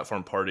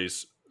cross-platform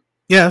parties.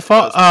 Yeah,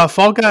 Fall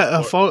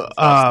Guy.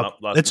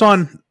 It's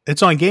on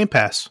Game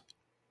Pass.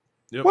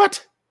 Yep.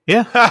 What?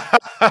 Yeah.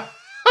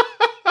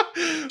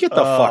 Get the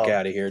fuck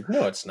out of here!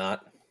 No, it's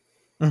not.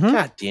 Mm-hmm.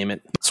 God damn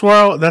it!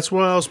 That's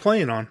what I was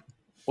playing on.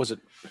 Was it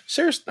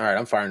serious? All right,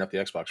 I'm firing up the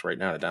Xbox right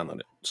now to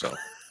download it. So.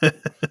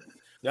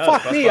 Yeah,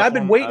 fuck me! I've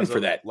been waiting for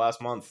that last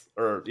month,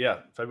 or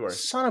February.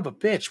 Son of a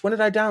bitch! When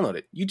did I download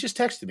it? You just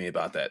texted me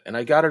about that, and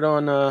I got it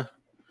on.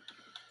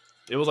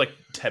 It was like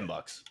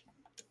 $10.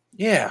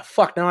 Yeah,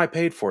 fuck! Now I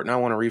paid for it. Now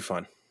I want a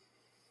refund.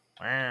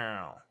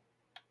 Wow.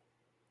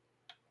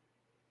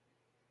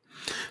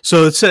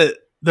 So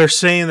they're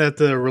saying that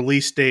the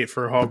release date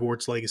for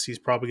Hogwarts Legacy is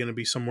probably going to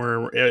be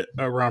somewhere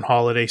around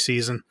holiday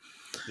season.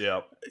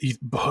 Yeah.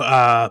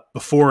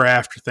 Before or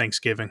after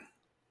Thanksgiving.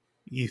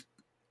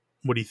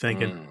 What are you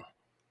thinking?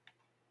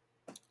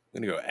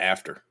 I'm gonna go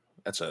after.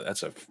 That's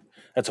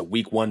a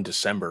week 1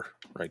 December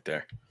right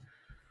there.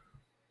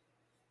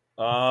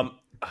 I'm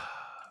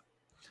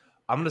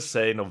gonna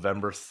say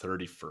November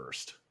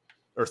 31st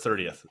or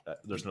 30th.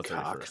 There's no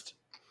 31st.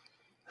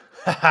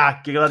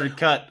 Get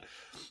undercut.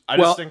 I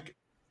just think,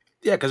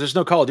 yeah, because there's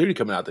no Call of Duty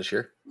coming out this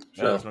year.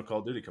 So there's no Call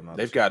of Duty coming out.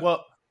 They've got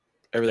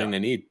everything they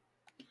need.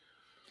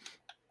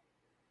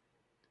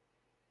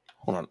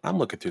 Hold on, I'm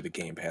looking through the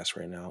Game Pass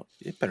right now.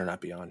 It better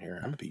not be on here.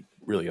 I'm gonna be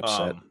really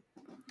upset.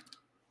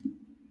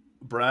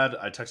 Brad,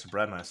 I texted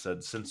Brad and I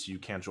said, since you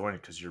can't join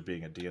it because you're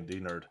being a D&D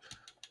nerd,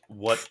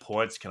 what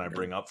points can I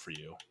bring up for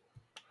you?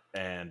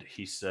 And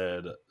he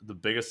said the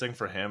biggest thing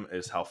for him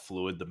is how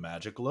fluid the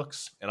magic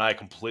looks. And I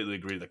completely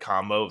agree. The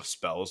combo of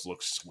spells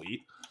looks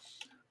sweet.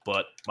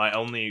 But my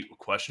only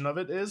question of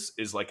it is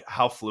like,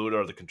 how fluid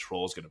are the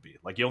controls going to be?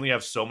 Like, you only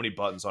have so many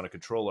buttons on a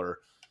controller.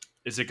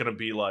 Is it going to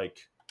be like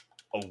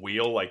a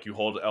wheel, like you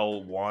hold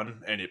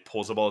L1 and it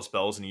pulls up all the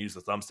spells and you use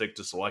the thumbstick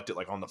to select it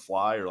like on the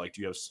fly? Or like,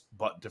 do you have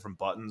different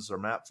buttons or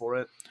map for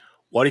it?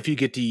 What if you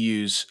get to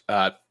use,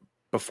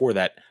 before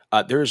that,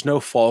 there is no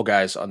Fall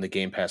Guys on the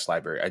Game Pass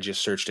library. I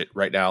just searched it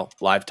right now,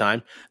 live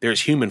time. There's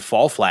Human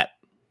Fall Flat.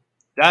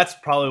 That's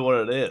probably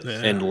what it is.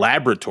 Yeah. And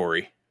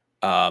Laboratory.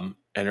 And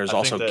there's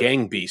also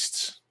Gang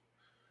Beasts.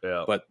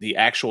 Yeah. But the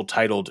actual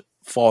titled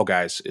Fall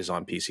Guys is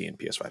on PC and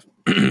PS5.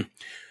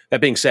 That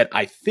being said,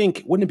 I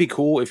think, wouldn't it be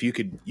cool if you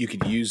could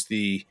use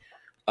the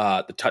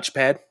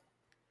touchpad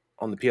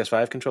on the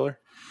PS5 controller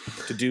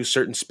to do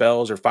certain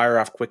spells or fire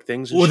off quick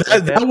things? Well,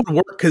 that would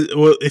work because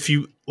if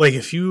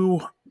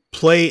you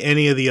play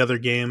any of the other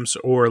games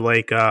or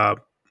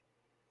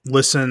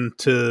listen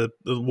to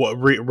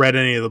read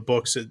any of the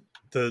books,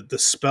 the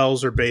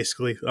spells are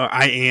basically.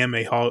 I am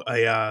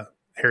a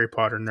Harry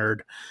Potter nerd.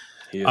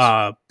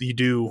 You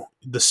do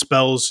the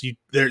spells.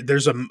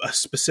 There's a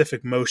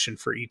specific motion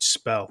for each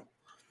spell.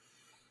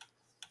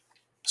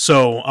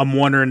 So I'm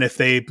wondering if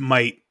they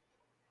might,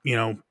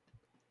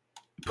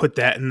 put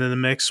that into the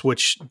mix.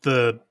 Which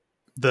the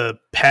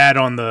pad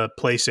on the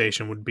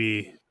PlayStation would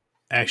be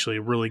actually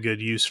a really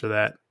good use for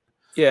that.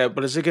 Yeah,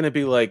 but is it going to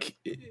be like?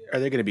 Are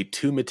they going to be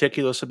too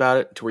meticulous about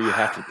it to where you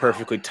have to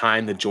perfectly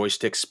time the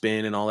joystick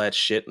spin and all that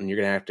shit, and you're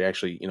going to have to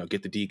actually,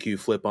 get the DQ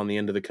flip on the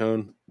end of the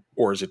cone?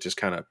 Or is it just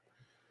kind of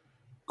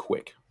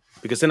quick?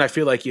 Because then I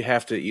feel like you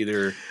have to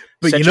either.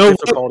 But you know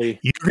what?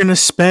 You're going to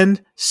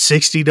spend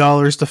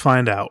 $60 to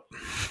find out.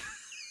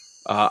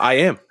 I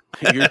am.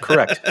 You're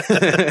correct.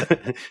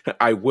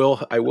 I will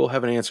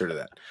have an answer to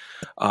that.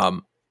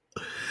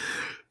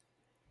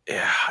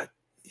 Yeah,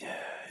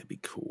 it'd be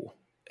cool.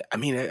 I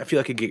mean, I feel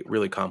like it get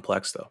really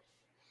complex though,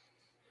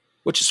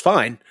 which is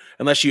fine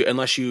unless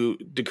you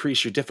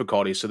decrease your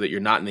difficulty so that you're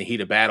not in the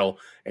heat of battle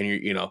and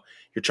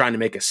you're trying to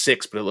make a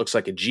 6, but it looks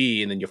like a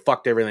G, and then you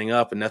fucked everything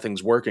up and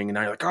nothing's working, and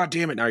now you're like, oh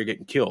damn it, now you're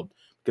getting killed,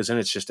 because then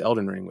it's just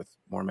Elden Ring with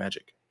more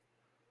magic.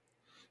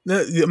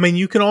 I mean,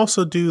 you can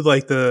also do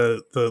like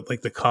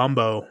the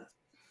combo.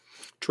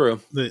 True.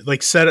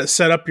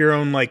 Set up your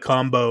own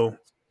combo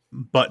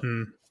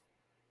button.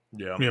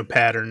 Yeah.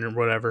 Pattern or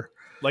whatever.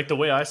 Like the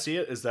way I see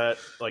it is that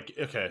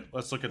okay,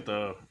 let's look at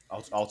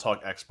I'll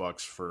talk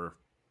Xbox for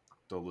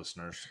the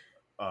listeners.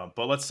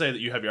 But let's say that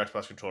you have your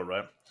Xbox controller,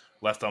 right?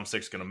 Left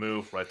thumbstick's going to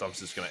move, right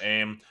thumbstick's going to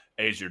aim,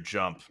 A is your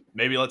jump.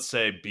 Maybe let's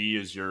say B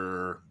is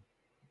your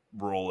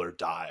roll or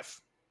dive,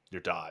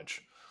 your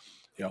dodge.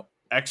 Yep.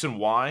 X and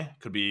Y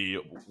could be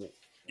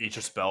each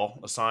a spell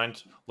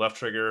assigned. Left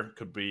trigger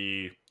could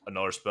be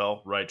another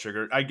spell. Right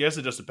trigger, I guess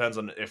it just depends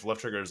on if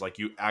left trigger is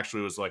you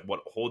actually was what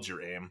holds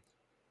your aim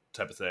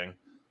type of thing.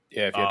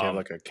 Yeah, if you have to have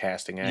a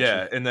casting action.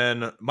 Yeah, and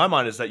then my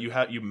mind is that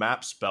you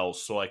map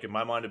spells. So in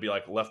my mind it'd be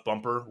left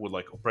bumper would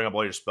bring up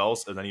all your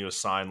spells, and then you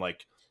assign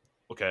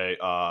okay,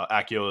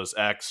 Accio is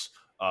X,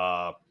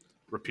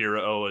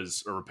 Reparo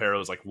is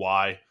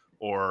Y,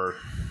 or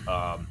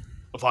Avada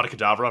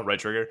Kedavra, right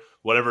trigger,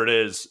 whatever it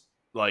is.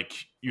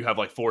 You have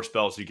 4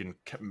 spells you can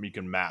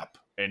map,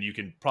 and you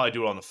can probably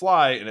do it on the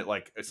fly. And it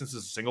since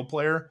it's a single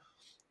player,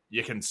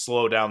 you can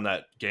slow down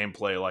that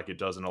gameplay like it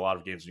does in a lot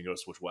of games when you go to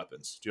switch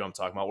weapons. Do you know what I'm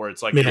talking about? Where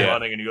it's you're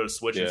running and you go to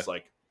switch, and it's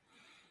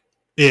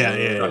yeah.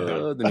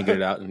 Then you get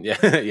it out, and yeah,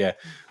 and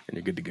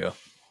you're good to go.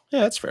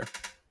 Yeah, that's fair.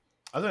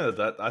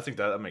 I think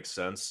that makes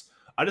sense.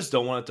 I just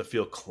don't want it to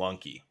feel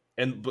clunky.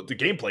 But the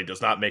gameplay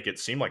does not make it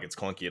seem like it's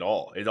clunky at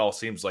all. It all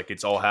seems like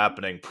it's all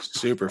happening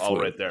super all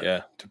fluid. Right there.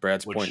 Yeah, to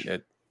Brad's point,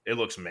 it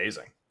looks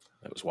amazing.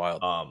 That was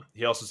wild.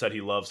 He also said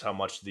he loves how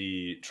much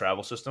the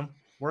travel system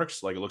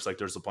works. It looks like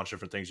there's a bunch of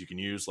different things you can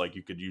use.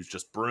 You could use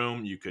just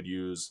broom, you could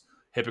use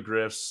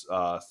hippogriffs,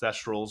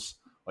 thestrals,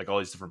 all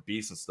these different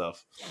beasts and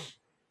stuff.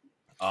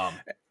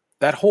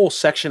 That whole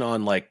section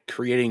on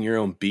creating your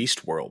own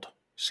beast world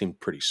seemed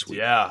pretty sweet.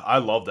 Yeah, I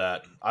love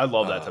that. I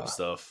love that type of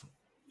stuff.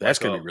 That's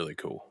gonna be really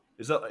cool.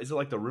 Is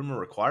it the rumor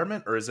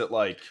requirement, or is it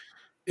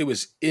it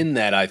was in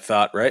that, I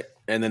thought, right?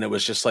 And then it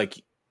was just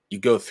you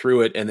go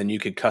through it, and then you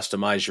could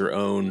customize your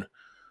own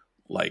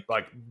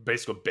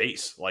basically a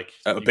base,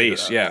 a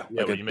base, like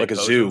a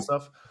zoo. And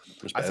stuff.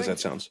 As bad as that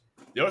sounds.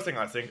 The other thing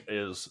I think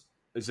is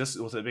is this,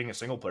 with it being a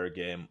single player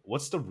game,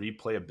 what's the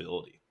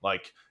replayability?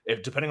 Like,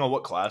 if depending on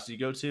what class you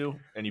go to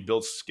and you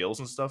build skills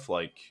and stuff,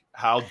 like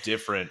how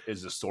different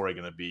is the story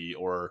going to be?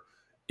 Or,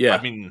 Yeah,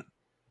 I mean,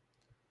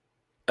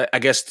 I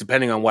guess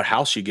depending on what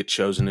house you get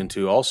chosen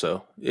into,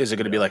 also, is it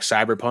going to be like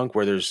Cyberpunk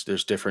where there's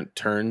different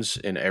turns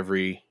in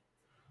every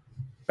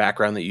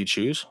background that you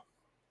choose?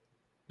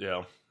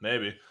 yeah,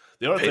 maybe.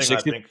 The other Pay thing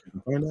 60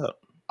 find out.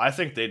 I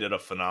think they did a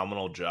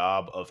phenomenal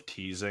job of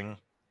teasing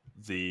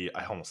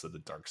I almost said the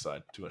dark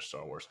side, too much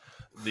Star Wars.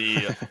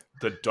 The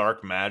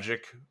dark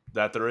magic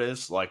that there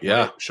is, like, when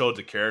it showed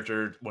the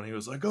character when he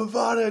was like,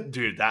 Avada,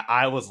 dude, that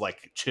I was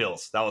like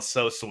chills. That was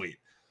so sweet.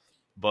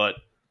 But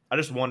I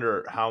just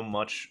wonder how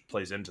much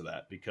plays into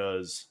that,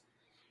 because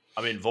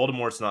I mean,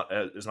 Voldemort's not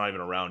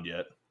even around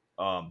yet.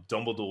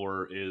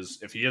 Dumbledore is,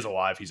 if he is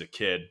alive, he's a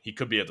kid. He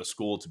could be at the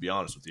school, to be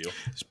honest with you.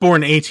 He's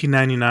born in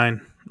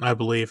 1899, I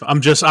believe.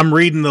 I'm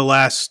reading the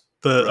last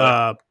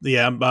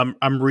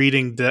I'm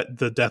reading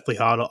the Deathly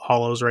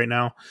Hollows right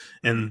now,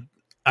 and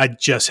I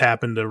just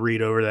happened to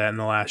read over that in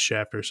the last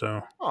chapter.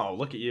 So, oh,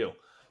 look at you.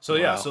 So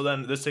yeah, so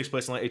then this takes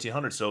place in like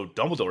 1800. So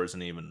Dumbledore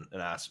isn't even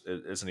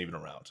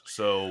around.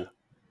 So,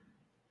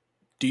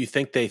 do you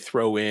think they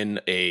throw in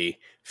a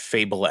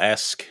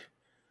Fable-esque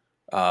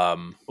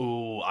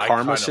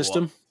karma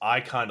system? I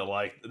kind of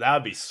like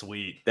that'd be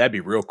sweet. That'd be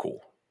real cool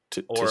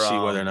to see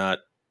whether or not,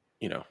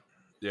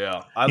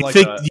 Yeah, Do you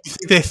think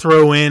they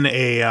throw in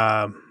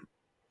a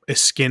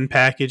skin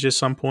package at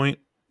some point?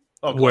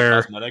 Oh,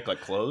 where cosmetic,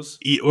 like clothes,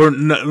 or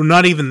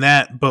not even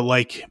that, but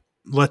like,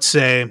 let's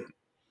say,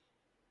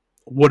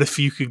 what if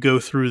you could go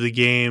through the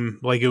game?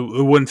 Like, it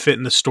wouldn't fit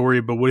in the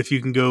story, but what if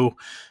you can go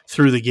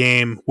through the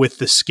game with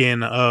the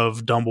skin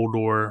of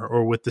Dumbledore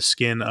or with the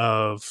skin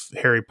of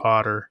Harry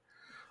Potter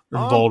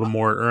or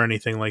Voldemort or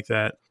anything like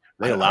that?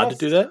 Are they allowed to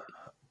do that?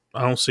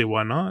 I don't see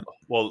why not.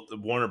 Well,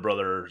 Warner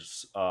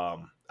Brothers, I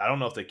don't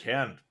know if they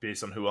can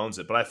based on who owns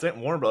it, but I think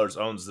Warner Brothers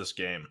owns this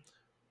game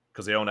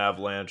because they own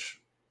Avalanche.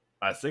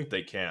 I think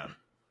they can.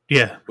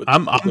 Yeah, but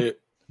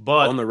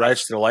own the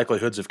rights to the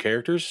likelihoods of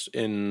characters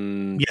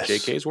in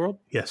JK's world?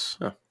 Yes.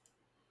 Oh.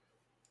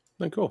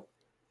 Then cool.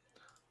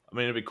 I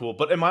mean, it'd be cool.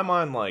 But in my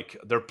mind, like,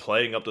 they're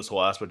playing up this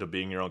whole aspect of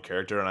being your own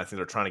character, and I think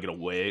they're trying to get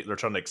away. They're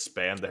trying to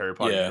expand the Harry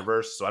Potter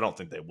universe, so I don't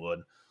think they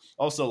would.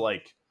 Also,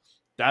 like,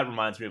 that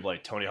reminds me of,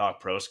 like, Tony Hawk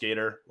Pro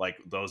Skater, like,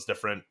 those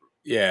different...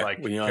 Yeah, like,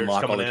 when you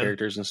unlock all the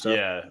characters and stuff.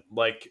 Yeah,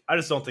 like, I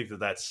just don't think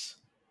that's...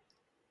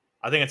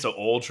 I think it's an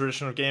old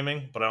tradition of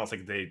gaming, but I don't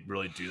think they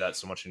really do that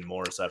so much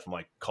anymore, aside from,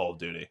 like, Call of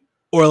Duty.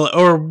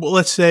 Or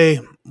let's say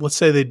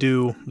they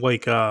do,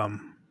 like,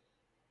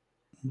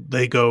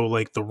 they go,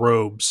 like, the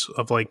robes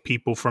of, like,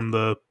 people from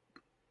the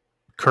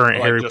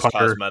current Harry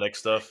Potter. Cosmetic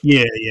stuff?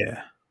 Yeah.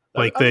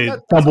 Like,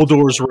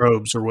 Dumbledore's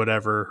robes or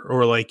whatever.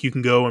 Or, like, you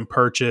can go and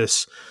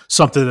purchase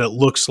something that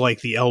looks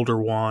like the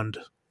Elder Wand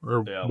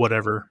or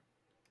whatever.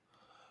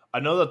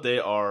 I know that they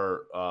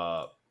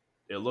are,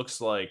 it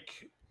looks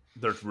like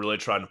they're really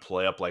trying to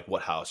play up, like,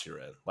 what house you're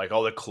in. Like,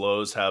 all the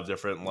clothes have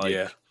different,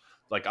 like,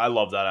 like, I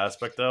love that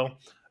aspect, though.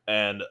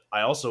 And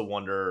I also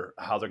wonder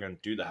how they're going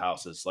to do the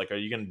houses. Like, are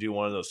you going to do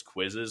one of those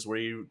quizzes where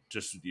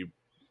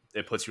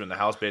it puts you in the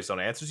house based on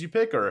answers you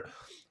pick? Or,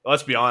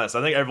 let's be honest,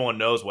 I think everyone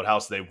knows what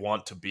house they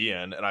want to be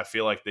in. And I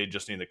feel like they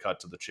just need to cut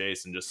to the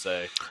chase and just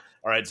say,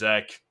 all right,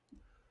 Zach,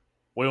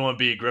 what do you want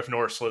to be, Gryffindor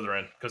or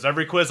Slytherin? Because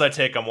every quiz I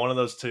take, I'm one of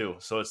those two.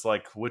 So it's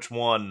like, which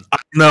one?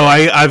 No,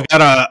 I've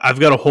got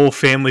a whole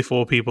family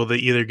full of people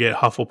that either get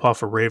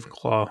Hufflepuff or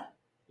Ravenclaw.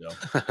 Yeah,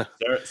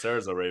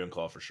 Sarah's a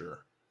Ravenclaw for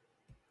sure.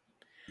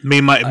 Me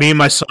and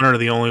my son are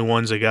the only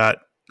ones that got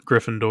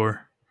Gryffindor.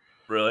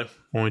 Really?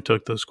 When we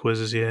took those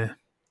quizzes, yeah.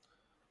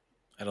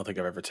 I don't think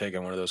I've ever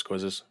taken one of those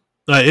quizzes.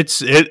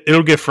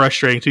 It'll get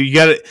frustrating too. You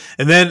got it,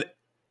 and then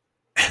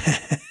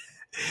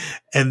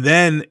and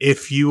then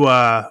if you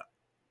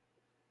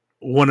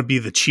want to be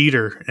the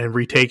cheater and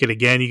retake it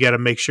again, you got to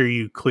make sure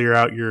you clear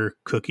out your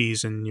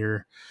cookies and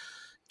your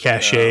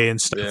cache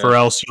and stuff, or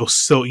else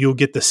you'll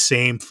get the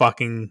same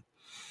fucking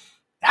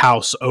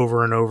house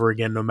over and over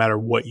again, no matter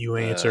what you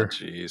answer.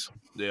 Jeez.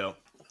 Yeah.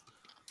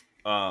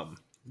 But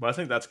I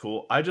think that's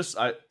cool. I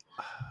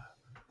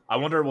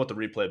wonder what the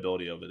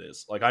replayability of it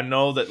is. Like, I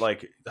know that,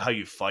 like, how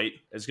you fight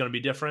is going to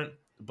be different,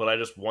 but I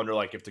just wonder,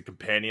 like, if the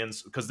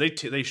companions, because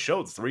they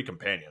showed 3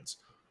 companions.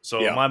 So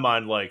in my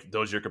mind, like,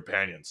 those are your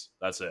companions.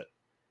 That's it.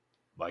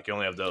 Like, you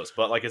only have those.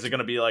 But, like, is it going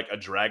to be like a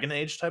Dragon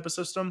Age type of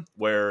system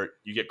where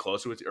you get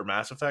closer with your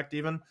Mass Effect,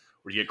 even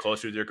where you get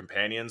closer with your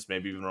companions,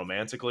 maybe even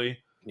romantically?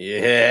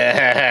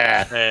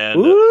 Yeah. And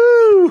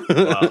woo!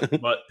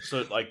 But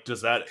so, like,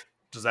 does that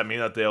mean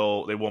that they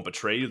won't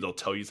betray you? They'll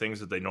tell you things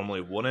that they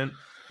normally wouldn't.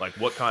 Like,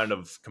 what kind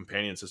of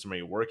companion system are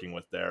you working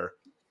with there?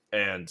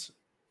 And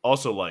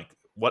also, like,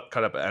 what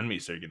kind of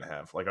enemies are you going to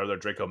have? Like, are there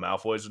Draco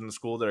Malfoys in the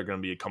school that are going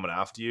to be coming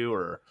after you,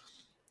 or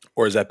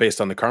is that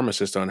based on the karma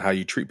system on how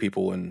you treat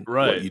people and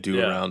what you do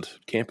around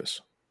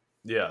campus?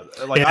 Yeah,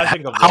 like, I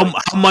think of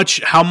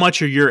how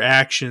much are your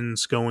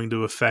actions going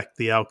to affect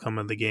the outcome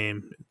of the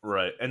game?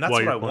 Right, and that's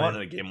what I want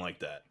in a game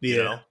like that. Yeah,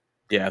 you know?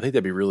 Yeah, I think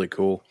that'd be really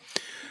cool.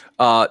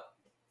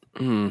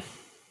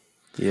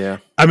 Yeah.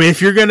 I mean,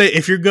 if you're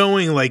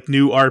going like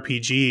new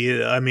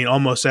RPG, I mean,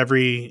 almost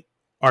every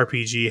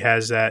RPG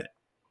has that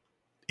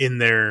in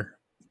their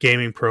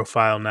gaming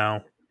profile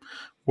now,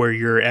 where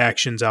your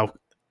actions uh,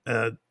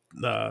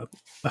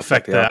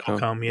 affect the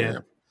outcome. Yeah.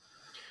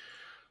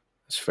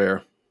 That's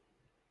fair.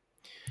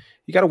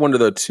 You got to wonder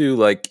though too,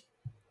 like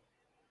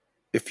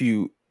if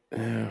you,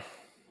 I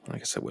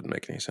guess that wouldn't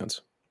make any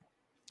sense.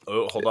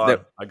 Oh, hold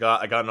on. I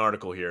got an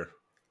article here.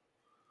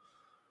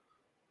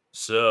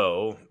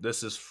 So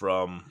this is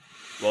from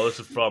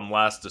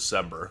last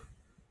December,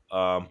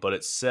 but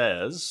it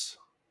says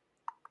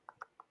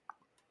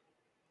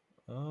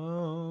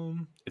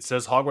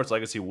Hogwarts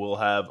Legacy will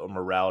have a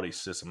morality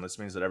system. This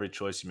means that every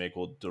choice you make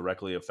will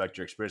directly affect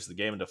your experience of the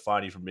game and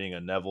define you from being a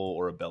Neville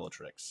or a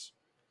Bellatrix.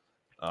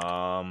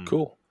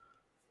 Cool.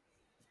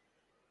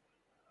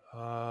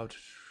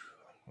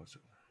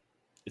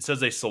 It says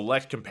they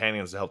select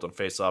companions to help them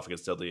face off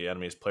against deadly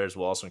enemies. Players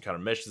will also encounter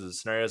missions and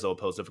scenarios that will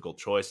pose difficult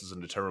choices and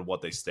determine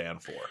what they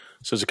stand for.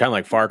 So is it kind of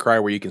like Far Cry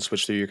where you can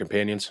switch through your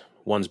companions?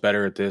 One's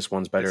better at this,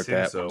 one's better at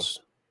that. So.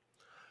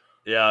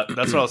 Yeah,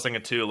 that's what I was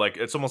thinking too. Like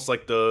it's almost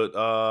like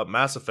the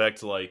Mass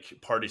Effect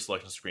like party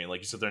selection screen. Like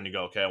you sit there and you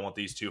go, okay, I want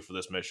these two for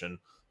this mission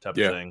type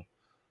of thing.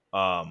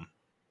 So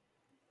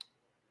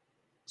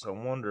I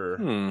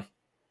wonder.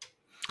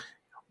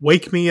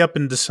 Wake me up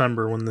in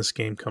December when this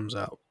game comes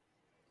out.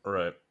 All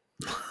right.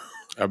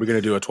 Are we going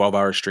to do a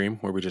 12-hour stream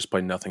where we just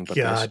play nothing but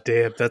this? God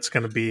damn, that's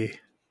going to be...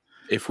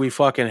 If we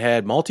fucking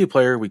had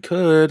multiplayer, we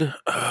could.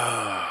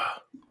 Gosh.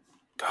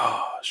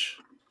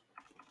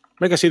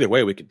 I guess either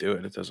way we could do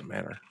it. It doesn't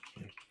matter.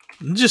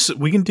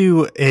 We can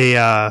do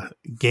a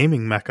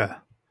gaming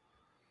mecca.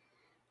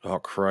 Oh,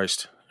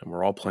 Christ. And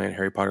we're all playing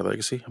Harry Potter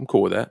Legacy? I'm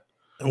cool with that.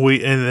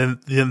 And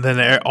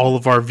then all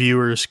of our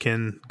viewers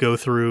can go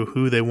through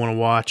who they want to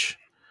watch.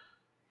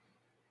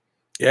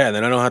 Yeah, and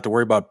then I don't have to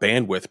worry about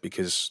bandwidth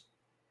because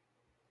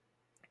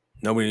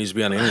nobody needs to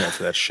be on the internet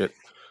for that shit.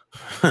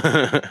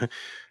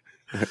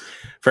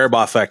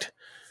 Fairball effect.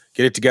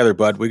 Get it together,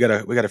 bud. We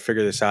gotta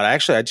figure this out.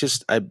 Actually,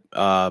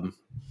 I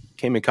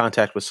came in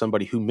contact with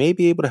somebody who may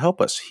be able to help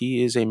us.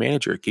 He is a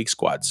manager at Geek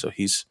Squad, so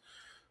he's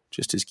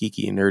just as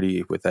geeky and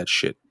nerdy with that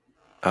shit.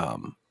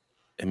 And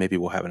maybe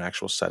we'll have an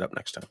actual setup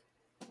next time.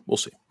 We'll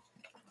see.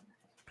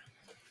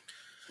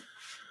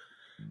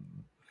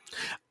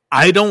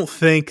 I don't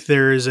think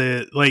there is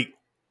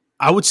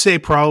I would say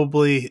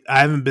probably I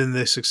haven't been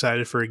this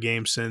excited for a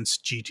game since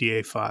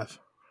GTA 5.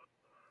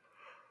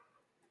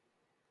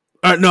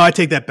 No, I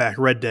take that back.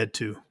 Red Dead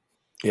 2.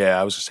 Yeah,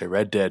 I was going to say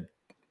Red Dead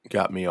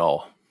got me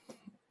all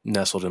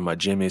nestled in my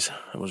jimmies.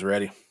 I was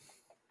ready.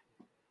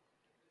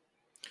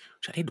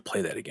 Which I need to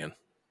play that again.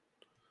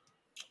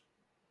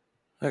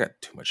 I got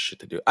too much shit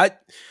to do. I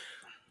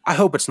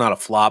hope it's not a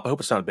flop. I hope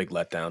it's not a big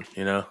letdown.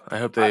 You know, I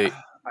hope they...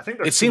 I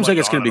think it seems like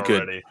it's going to be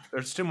good.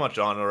 There's too much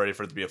on already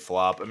for it to be a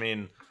flop. I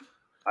mean,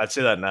 I'd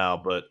say that now,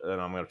 but then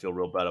I'm going to feel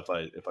real bad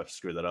if I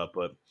screw that up.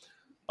 But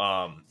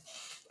I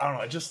don't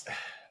know. It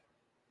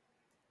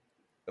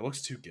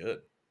looks too good.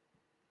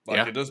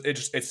 Like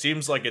it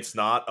seems like it's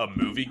not a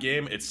movie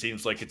game. It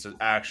seems like it's an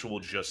actual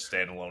just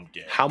standalone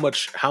game. How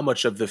much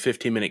of the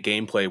 15-minute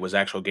gameplay was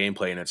actual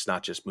gameplay, and it's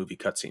not just movie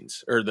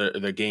cutscenes or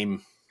the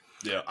game?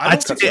 Yeah,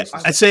 I'd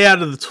say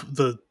out of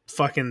the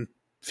fucking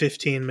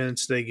 15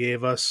 minutes they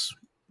gave us,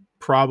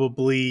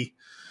 probably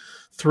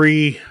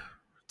 3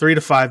 to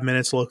 5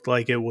 minutes looked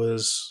like it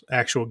was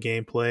actual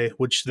gameplay,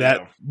 which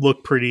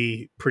looked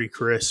pretty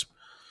crisp.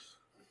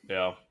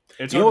 Yeah,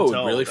 it's you know what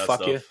would really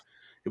fuck you?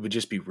 It would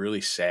just be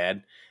really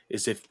sad.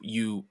 Is if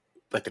you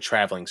like the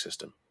traveling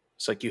system.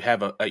 It's like you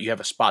have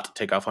a spot to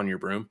take off on your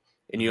broom,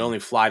 and you only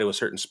fly to a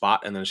certain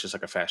spot, and then it's just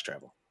like a fast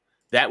travel.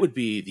 That would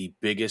be the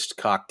biggest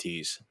cock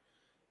tease.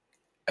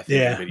 I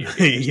think. Yeah, video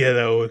games. Yeah,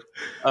 that would.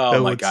 Oh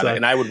that my would god! suck.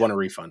 And I would want a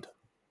refund.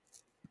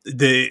 What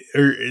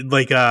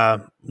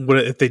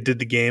if they did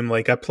the game?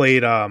 Like I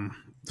played, what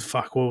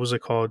was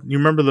it called? You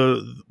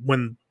remember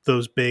when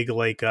those big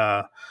like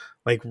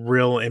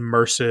real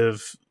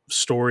immersive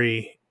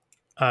story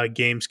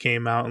games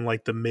came out in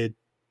like the mid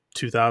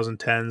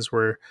 2010s,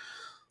 where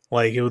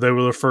like they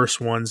were the first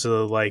ones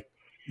like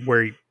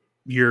where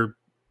you're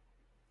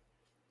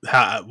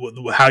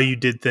how you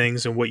did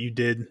things and what you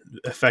did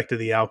affected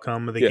the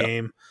outcome of the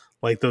game,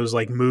 like those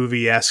like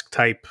movie-esque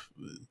type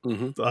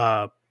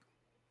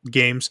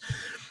games.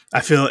 I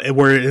feel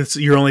where it's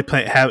you only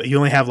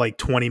have like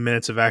 20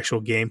 minutes of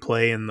actual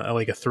gameplay in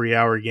like a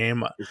 3-hour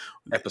game.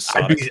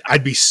 Episodic.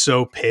 I'd be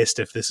so pissed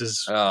if this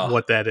is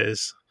what that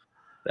is.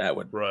 That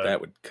would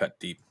cut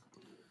deep.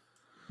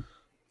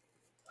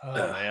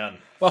 Oh man.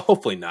 Well,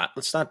 hopefully not.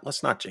 Let's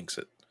not jinx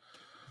it.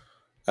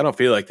 I don't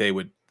feel like they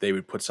would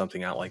put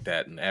something out like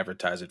that and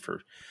advertise it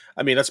for.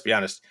 I mean, let's be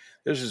honest.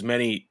 There's as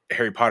many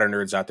Harry Potter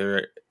nerds out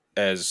there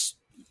as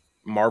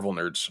Marvel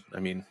nerds. I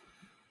mean,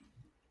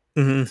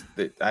 I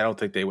don't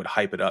think they would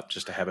hype it up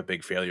just to have a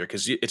big failure,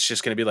 because it's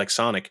just going to be like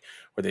Sonic,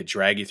 where they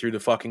drag you through the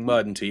fucking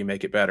mud until you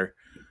make it better.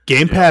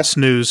 Game Pass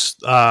news: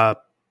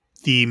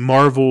 the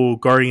Marvel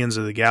Guardians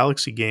of the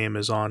Galaxy game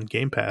is on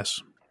Game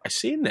Pass. I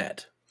seen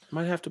that.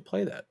 Might have to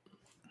play that.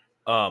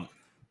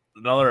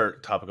 Another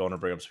topic I want to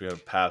bring up, speaking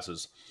of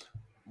passes,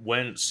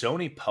 when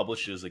Sony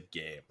publishes a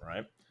game,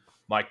 right?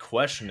 My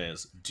question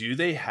is, do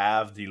they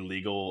have the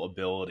legal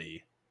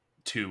ability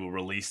to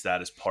release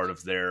that as part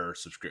of their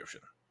subscription?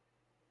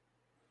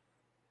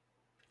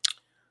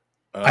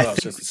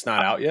 Since it's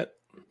not out yet?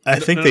 I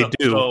think they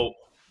do. So,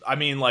 I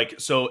mean,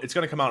 so it's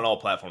going to come out on all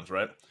platforms,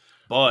 right?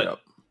 But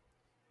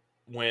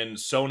when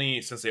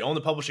Sony, since they own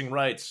the publishing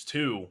rights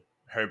to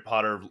Harry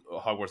Potter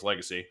Hogwarts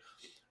Legacy,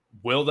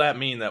 will that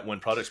mean that when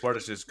Project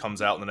Spartacus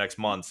comes out in the next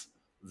month,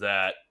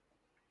 that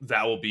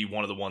will be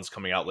one of the ones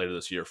coming out later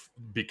this year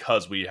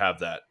because we have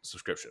that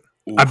subscription?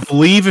 Oof. I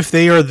believe if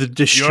they are the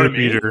distributor,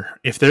 you know what I mean?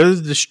 If they're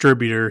the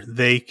distributor,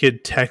 they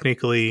could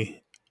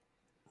technically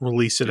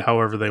release it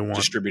however they want.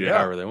 Distribute it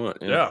however they want.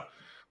 Yeah.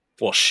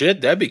 Well,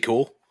 shit, that'd be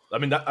cool. I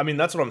mean,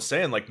 that's what I'm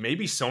saying. Like,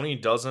 maybe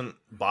Sony doesn't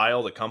buy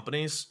all the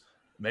companies.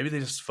 Maybe they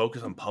just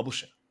focus on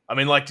publishing. I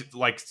mean,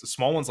 like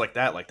small ones like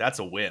that, like that's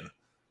a win. I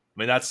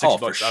mean, that's $6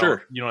 for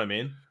sure. You know what I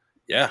mean?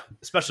 Yeah.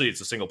 Especially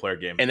it's a single player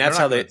game, and that's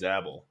how they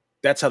dabble.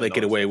 That's how they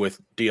get away with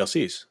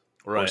DLCs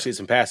or Right.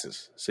 season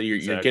passes. So you're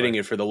Exactly. getting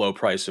it for the low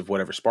price of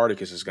whatever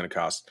Spartacus is going to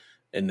cost,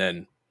 and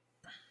then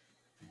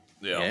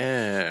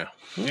Dude,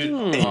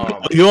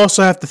 You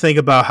also have to think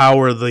about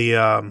how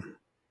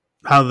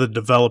the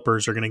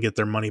developers are going to get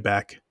their money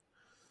back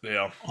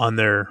on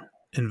their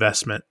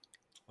investment.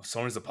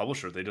 Sony's the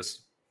publisher. They're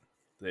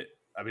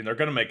going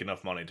to make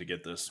enough money to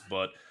get this,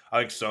 but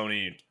I think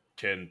Sony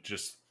can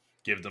just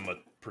give them a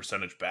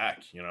percentage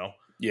back, you know?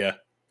 Yeah.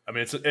 I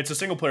mean, it's a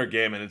single player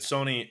game, and it's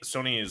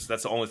Sony is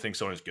that's the only thing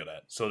Sony's good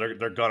at. So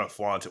they're gonna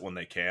flaunt it when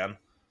they can,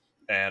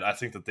 and I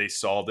think that they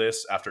saw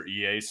this after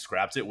EA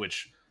scrapped it,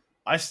 which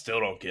I still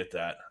don't get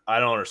that. I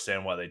don't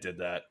understand why they did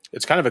that.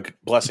 It's kind of a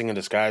blessing in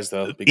disguise,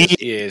 though, because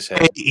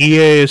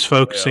EA is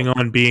focusing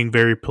on being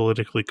very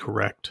politically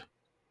correct,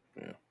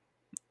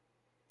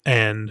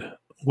 and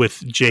with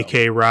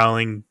J.K.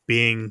 Rowling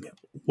being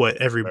what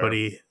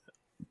everybody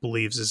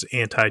believes is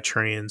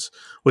anti-trans,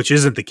 which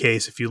isn't the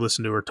case if you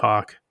listen to her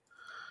talk.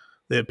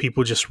 That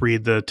people just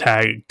read the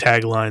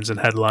taglines and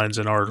headlines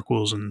and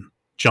articles and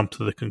jump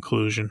to the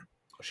conclusion.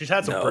 She's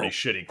had some pretty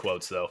shitty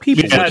quotes, though.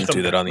 People She's had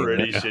do that on the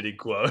pretty internet. shitty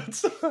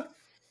quotes.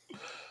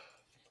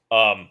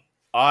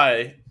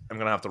 I am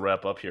gonna have to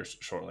wrap up here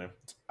shortly.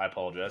 I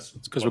apologize.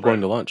 It's because we're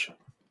going to lunch.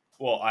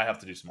 Well, I have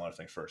to do some other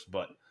things first,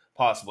 but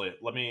possibly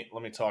let me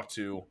talk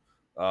to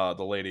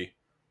the lady.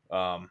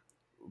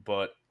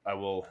 But I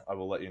will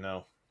let you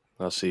know.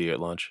 I'll see you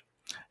at lunch.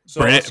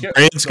 So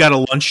Brandon's got a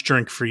lunch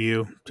drink for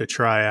you to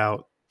try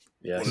out.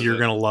 Yeah, You're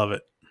going to love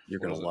it. You're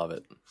going to love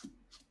it.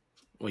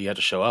 Well, you have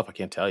to show up. I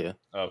can't tell you.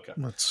 Okay.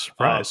 That's a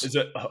surprise. Is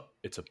it?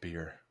 It's a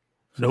beer.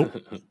 Nope.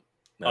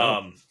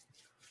 No.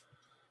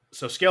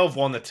 So scale of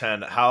 1 to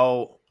 10,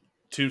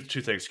 two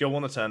things. Scale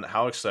 1 to 10,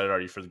 how excited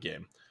are you for the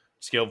game?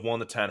 Scale of 1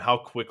 to 10, how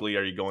quickly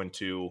are you going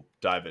to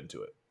dive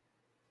into it?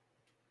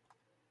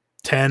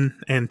 10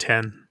 and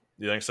 10.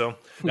 You think so?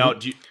 Now,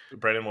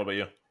 Brandon, what about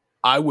you?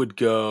 I would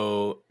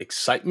go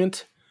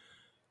excitement.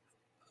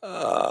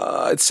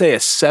 I'd say a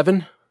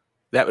 7.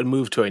 That would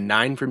move to a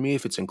 9 for me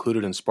if it's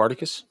included in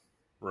Spartacus.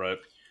 Right.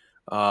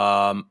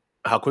 How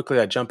quickly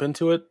I jump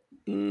into it?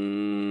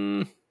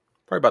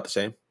 Probably about the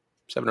same,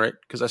 7 or 8,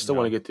 because I still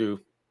want to get through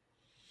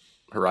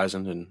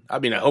Horizon, and I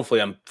mean, hopefully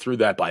I'm through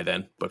that by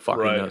then. But fuck,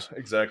 who knows?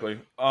 Exactly.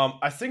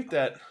 I think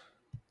that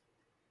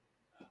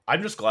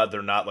I'm just glad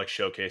they're not like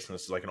showcasing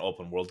this as like an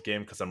open world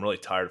game because I'm really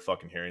tired of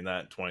fucking hearing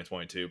that in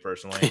 2022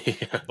 personally.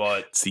 Yeah.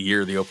 But It's the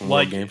year of the open world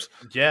like, games.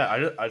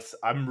 yeah, I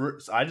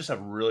just have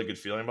a really good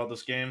feeling about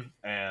this game,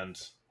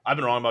 and I've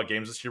been wrong about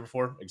games this year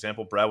before.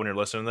 Example, Brad, when you're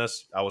listening to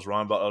this, I was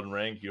wrong about Elden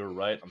Ring. You were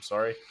right. I'm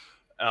sorry.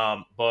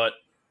 But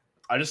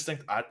I just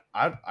think I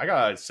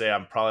gotta say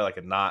I'm probably like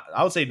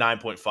I would say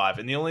 9.5,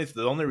 and the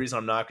only reason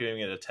I'm not giving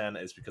it a 10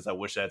 is because I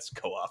wish that's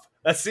co-op.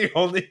 That's the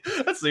only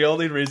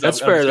reason. That's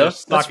fair though.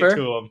 That's fair.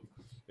 To them.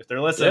 If they're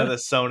listening to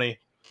this, Sony,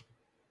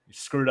 you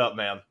screwed up,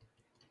 man.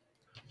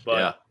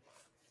 But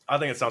I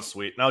think it sounds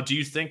sweet. Now, do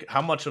you think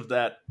how much of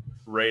that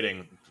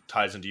rating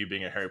ties into you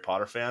being a Harry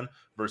Potter fan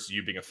versus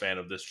you being a fan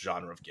of this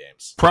genre of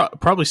games?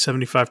 Probably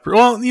 75%.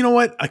 Well, you know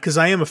what? Because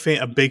I am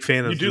a big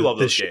fan of love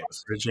those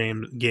games.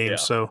 Yeah.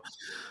 So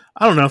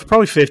I don't know.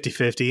 Probably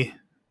 50-50.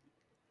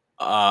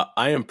 I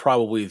am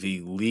probably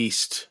the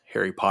least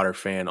Harry Potter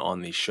fan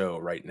on the show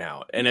right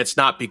now, and it's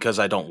not because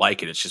I don't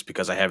like it. It's just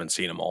because I haven't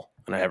seen them all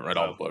and I haven't read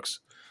all the books.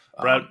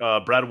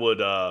 Brad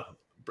would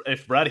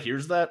if Brad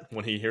hears that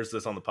when he hears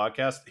this on the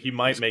podcast, he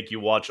might make you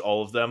watch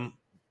all of them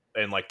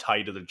and like tie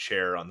you to the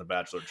chair on the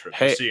Bachelor trip.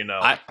 Hey, just so you know,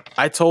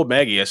 I told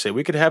Maggie, I said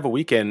we could have a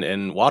weekend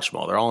and watch them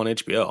all. They're all on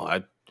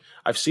HBO.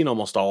 I've seen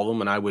almost all of them,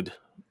 and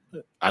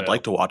I'd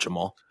like to watch them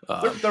all.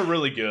 They're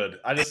really good.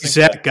 I just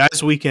think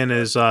Guys Weekend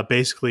is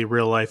basically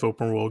real life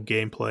open world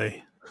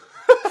gameplay.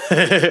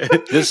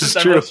 This is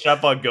true.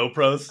 Strap on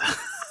GoPros.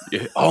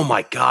 Oh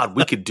my God,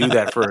 we could do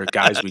that for a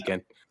Guys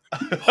Weekend.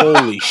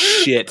 Holy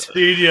shit.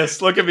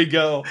 Genius. Look at me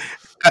go.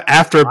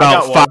 After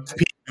about 5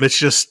 p.m., It's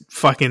just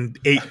fucking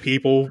 8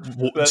 people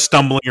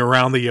stumbling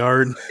around the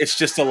yard. It's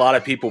just a lot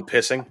of people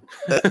pissing.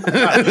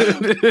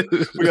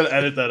 We gotta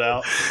edit that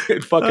out.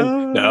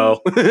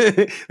 No.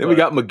 Then we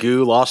got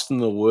Magoo lost in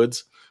the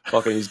woods.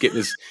 Fucking, he's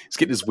getting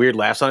his weird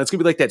laughs on. It's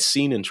gonna be like that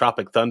scene in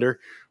Tropic Thunder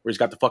where he's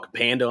got the fucking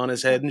panda on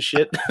his head and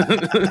shit.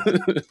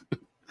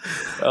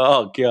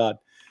 Oh god.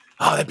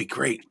 Oh, that'd be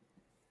great.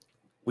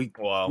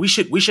 We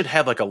should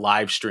have like a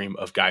live stream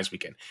of Guys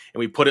Weekend, and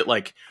we put it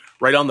like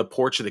right on the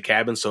porch of the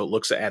cabin so it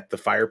looks at the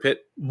fire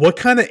pit. What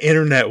kind of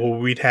internet will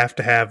we'd have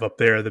to have up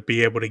there to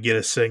be able to get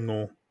a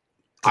signal?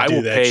 I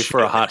will pay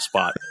for a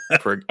hotspot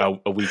for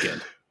a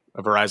weekend,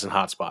 a Verizon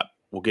hotspot.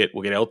 We'll get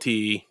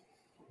LTE,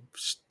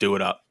 just do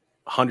it up.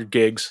 100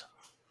 gigs.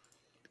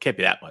 Can't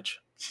be that much.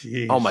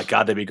 Jeez. Oh my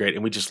god, that'd be great.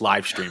 And we just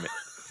live stream it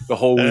the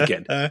whole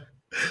weekend.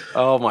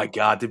 Oh my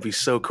god, that'd be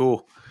so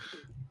cool.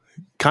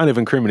 Kind of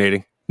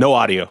incriminating. No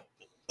audio.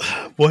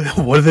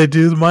 What do they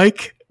do,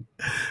 Mike?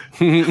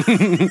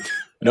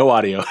 No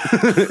audio.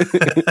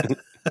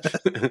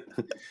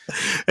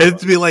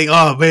 It'd be like,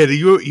 oh man,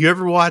 you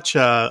ever watch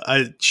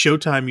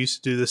Showtime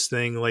used to do this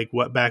thing like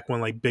back when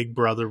like Big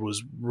Brother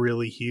was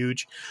really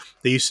huge.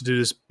 They used to do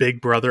this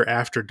Big Brother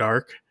After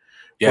Dark.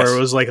 Yes. Where it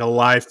was like a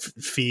live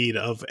feed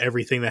of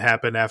everything that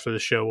happened after the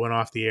show went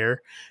off the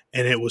air,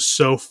 and it was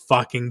so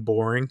fucking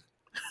boring.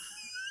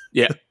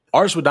 Yeah,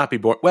 ours would not be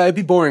boring. Well, it'd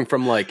be boring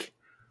from like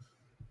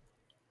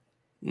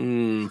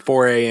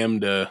 4 a.m.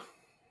 to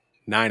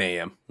 9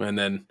 a.m. and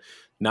then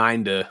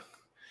 9 to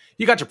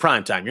you got your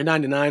prime time. Your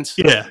 9 to 9s.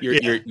 Yeah,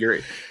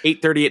 you're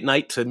 8:30 at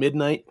night to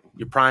midnight.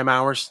 Your prime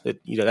hours.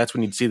 That's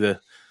when you'd see the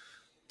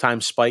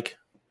time spike.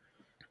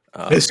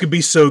 This could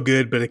be so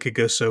good, but it could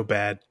go so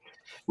bad.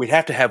 We'd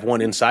have to have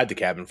one inside the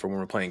cabin for when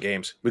we're playing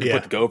games. We could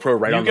put the GoPro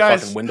right on the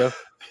fucking window.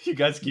 You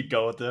guys keep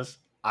going with this.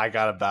 I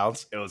gotta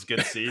bounce. It was good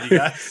to see you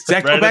guys.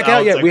 Zach, go back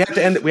out. Yeah, we have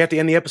to end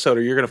the episode,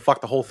 or you're gonna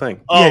fuck the whole thing.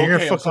 Oh, yeah, you're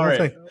gonna fuck the whole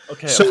thing.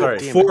 Okay, so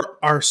for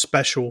our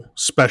special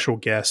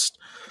guest,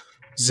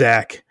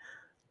 Zach,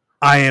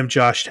 I am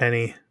Josh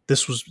Tenney.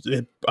 This was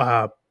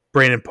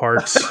Brandon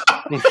Parks.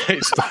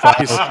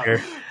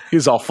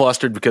 He's all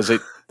flustered because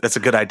that's a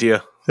good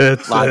idea.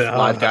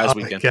 Live Guys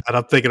Weekend. God,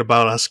 I'm thinking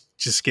about us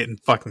just getting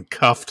fucking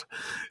cuffed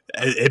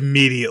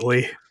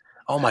immediately.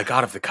 Oh my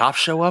god! If the cops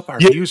show up, our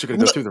views are going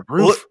to go through the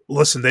roof.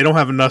 Listen, they don't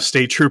have enough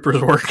state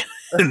troopers working.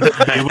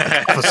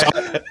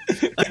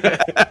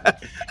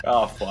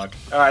 Oh fuck!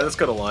 All right, let's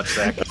go to lunch,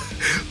 Zach.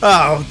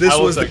 Oh, this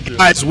was the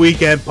Guys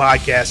Weekend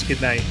podcast.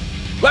 Good night.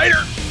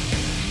 Later.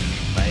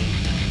 Bye.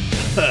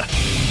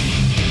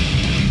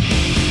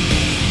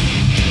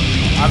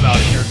 I'm out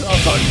of here. I'll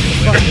talk to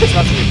you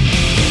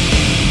later.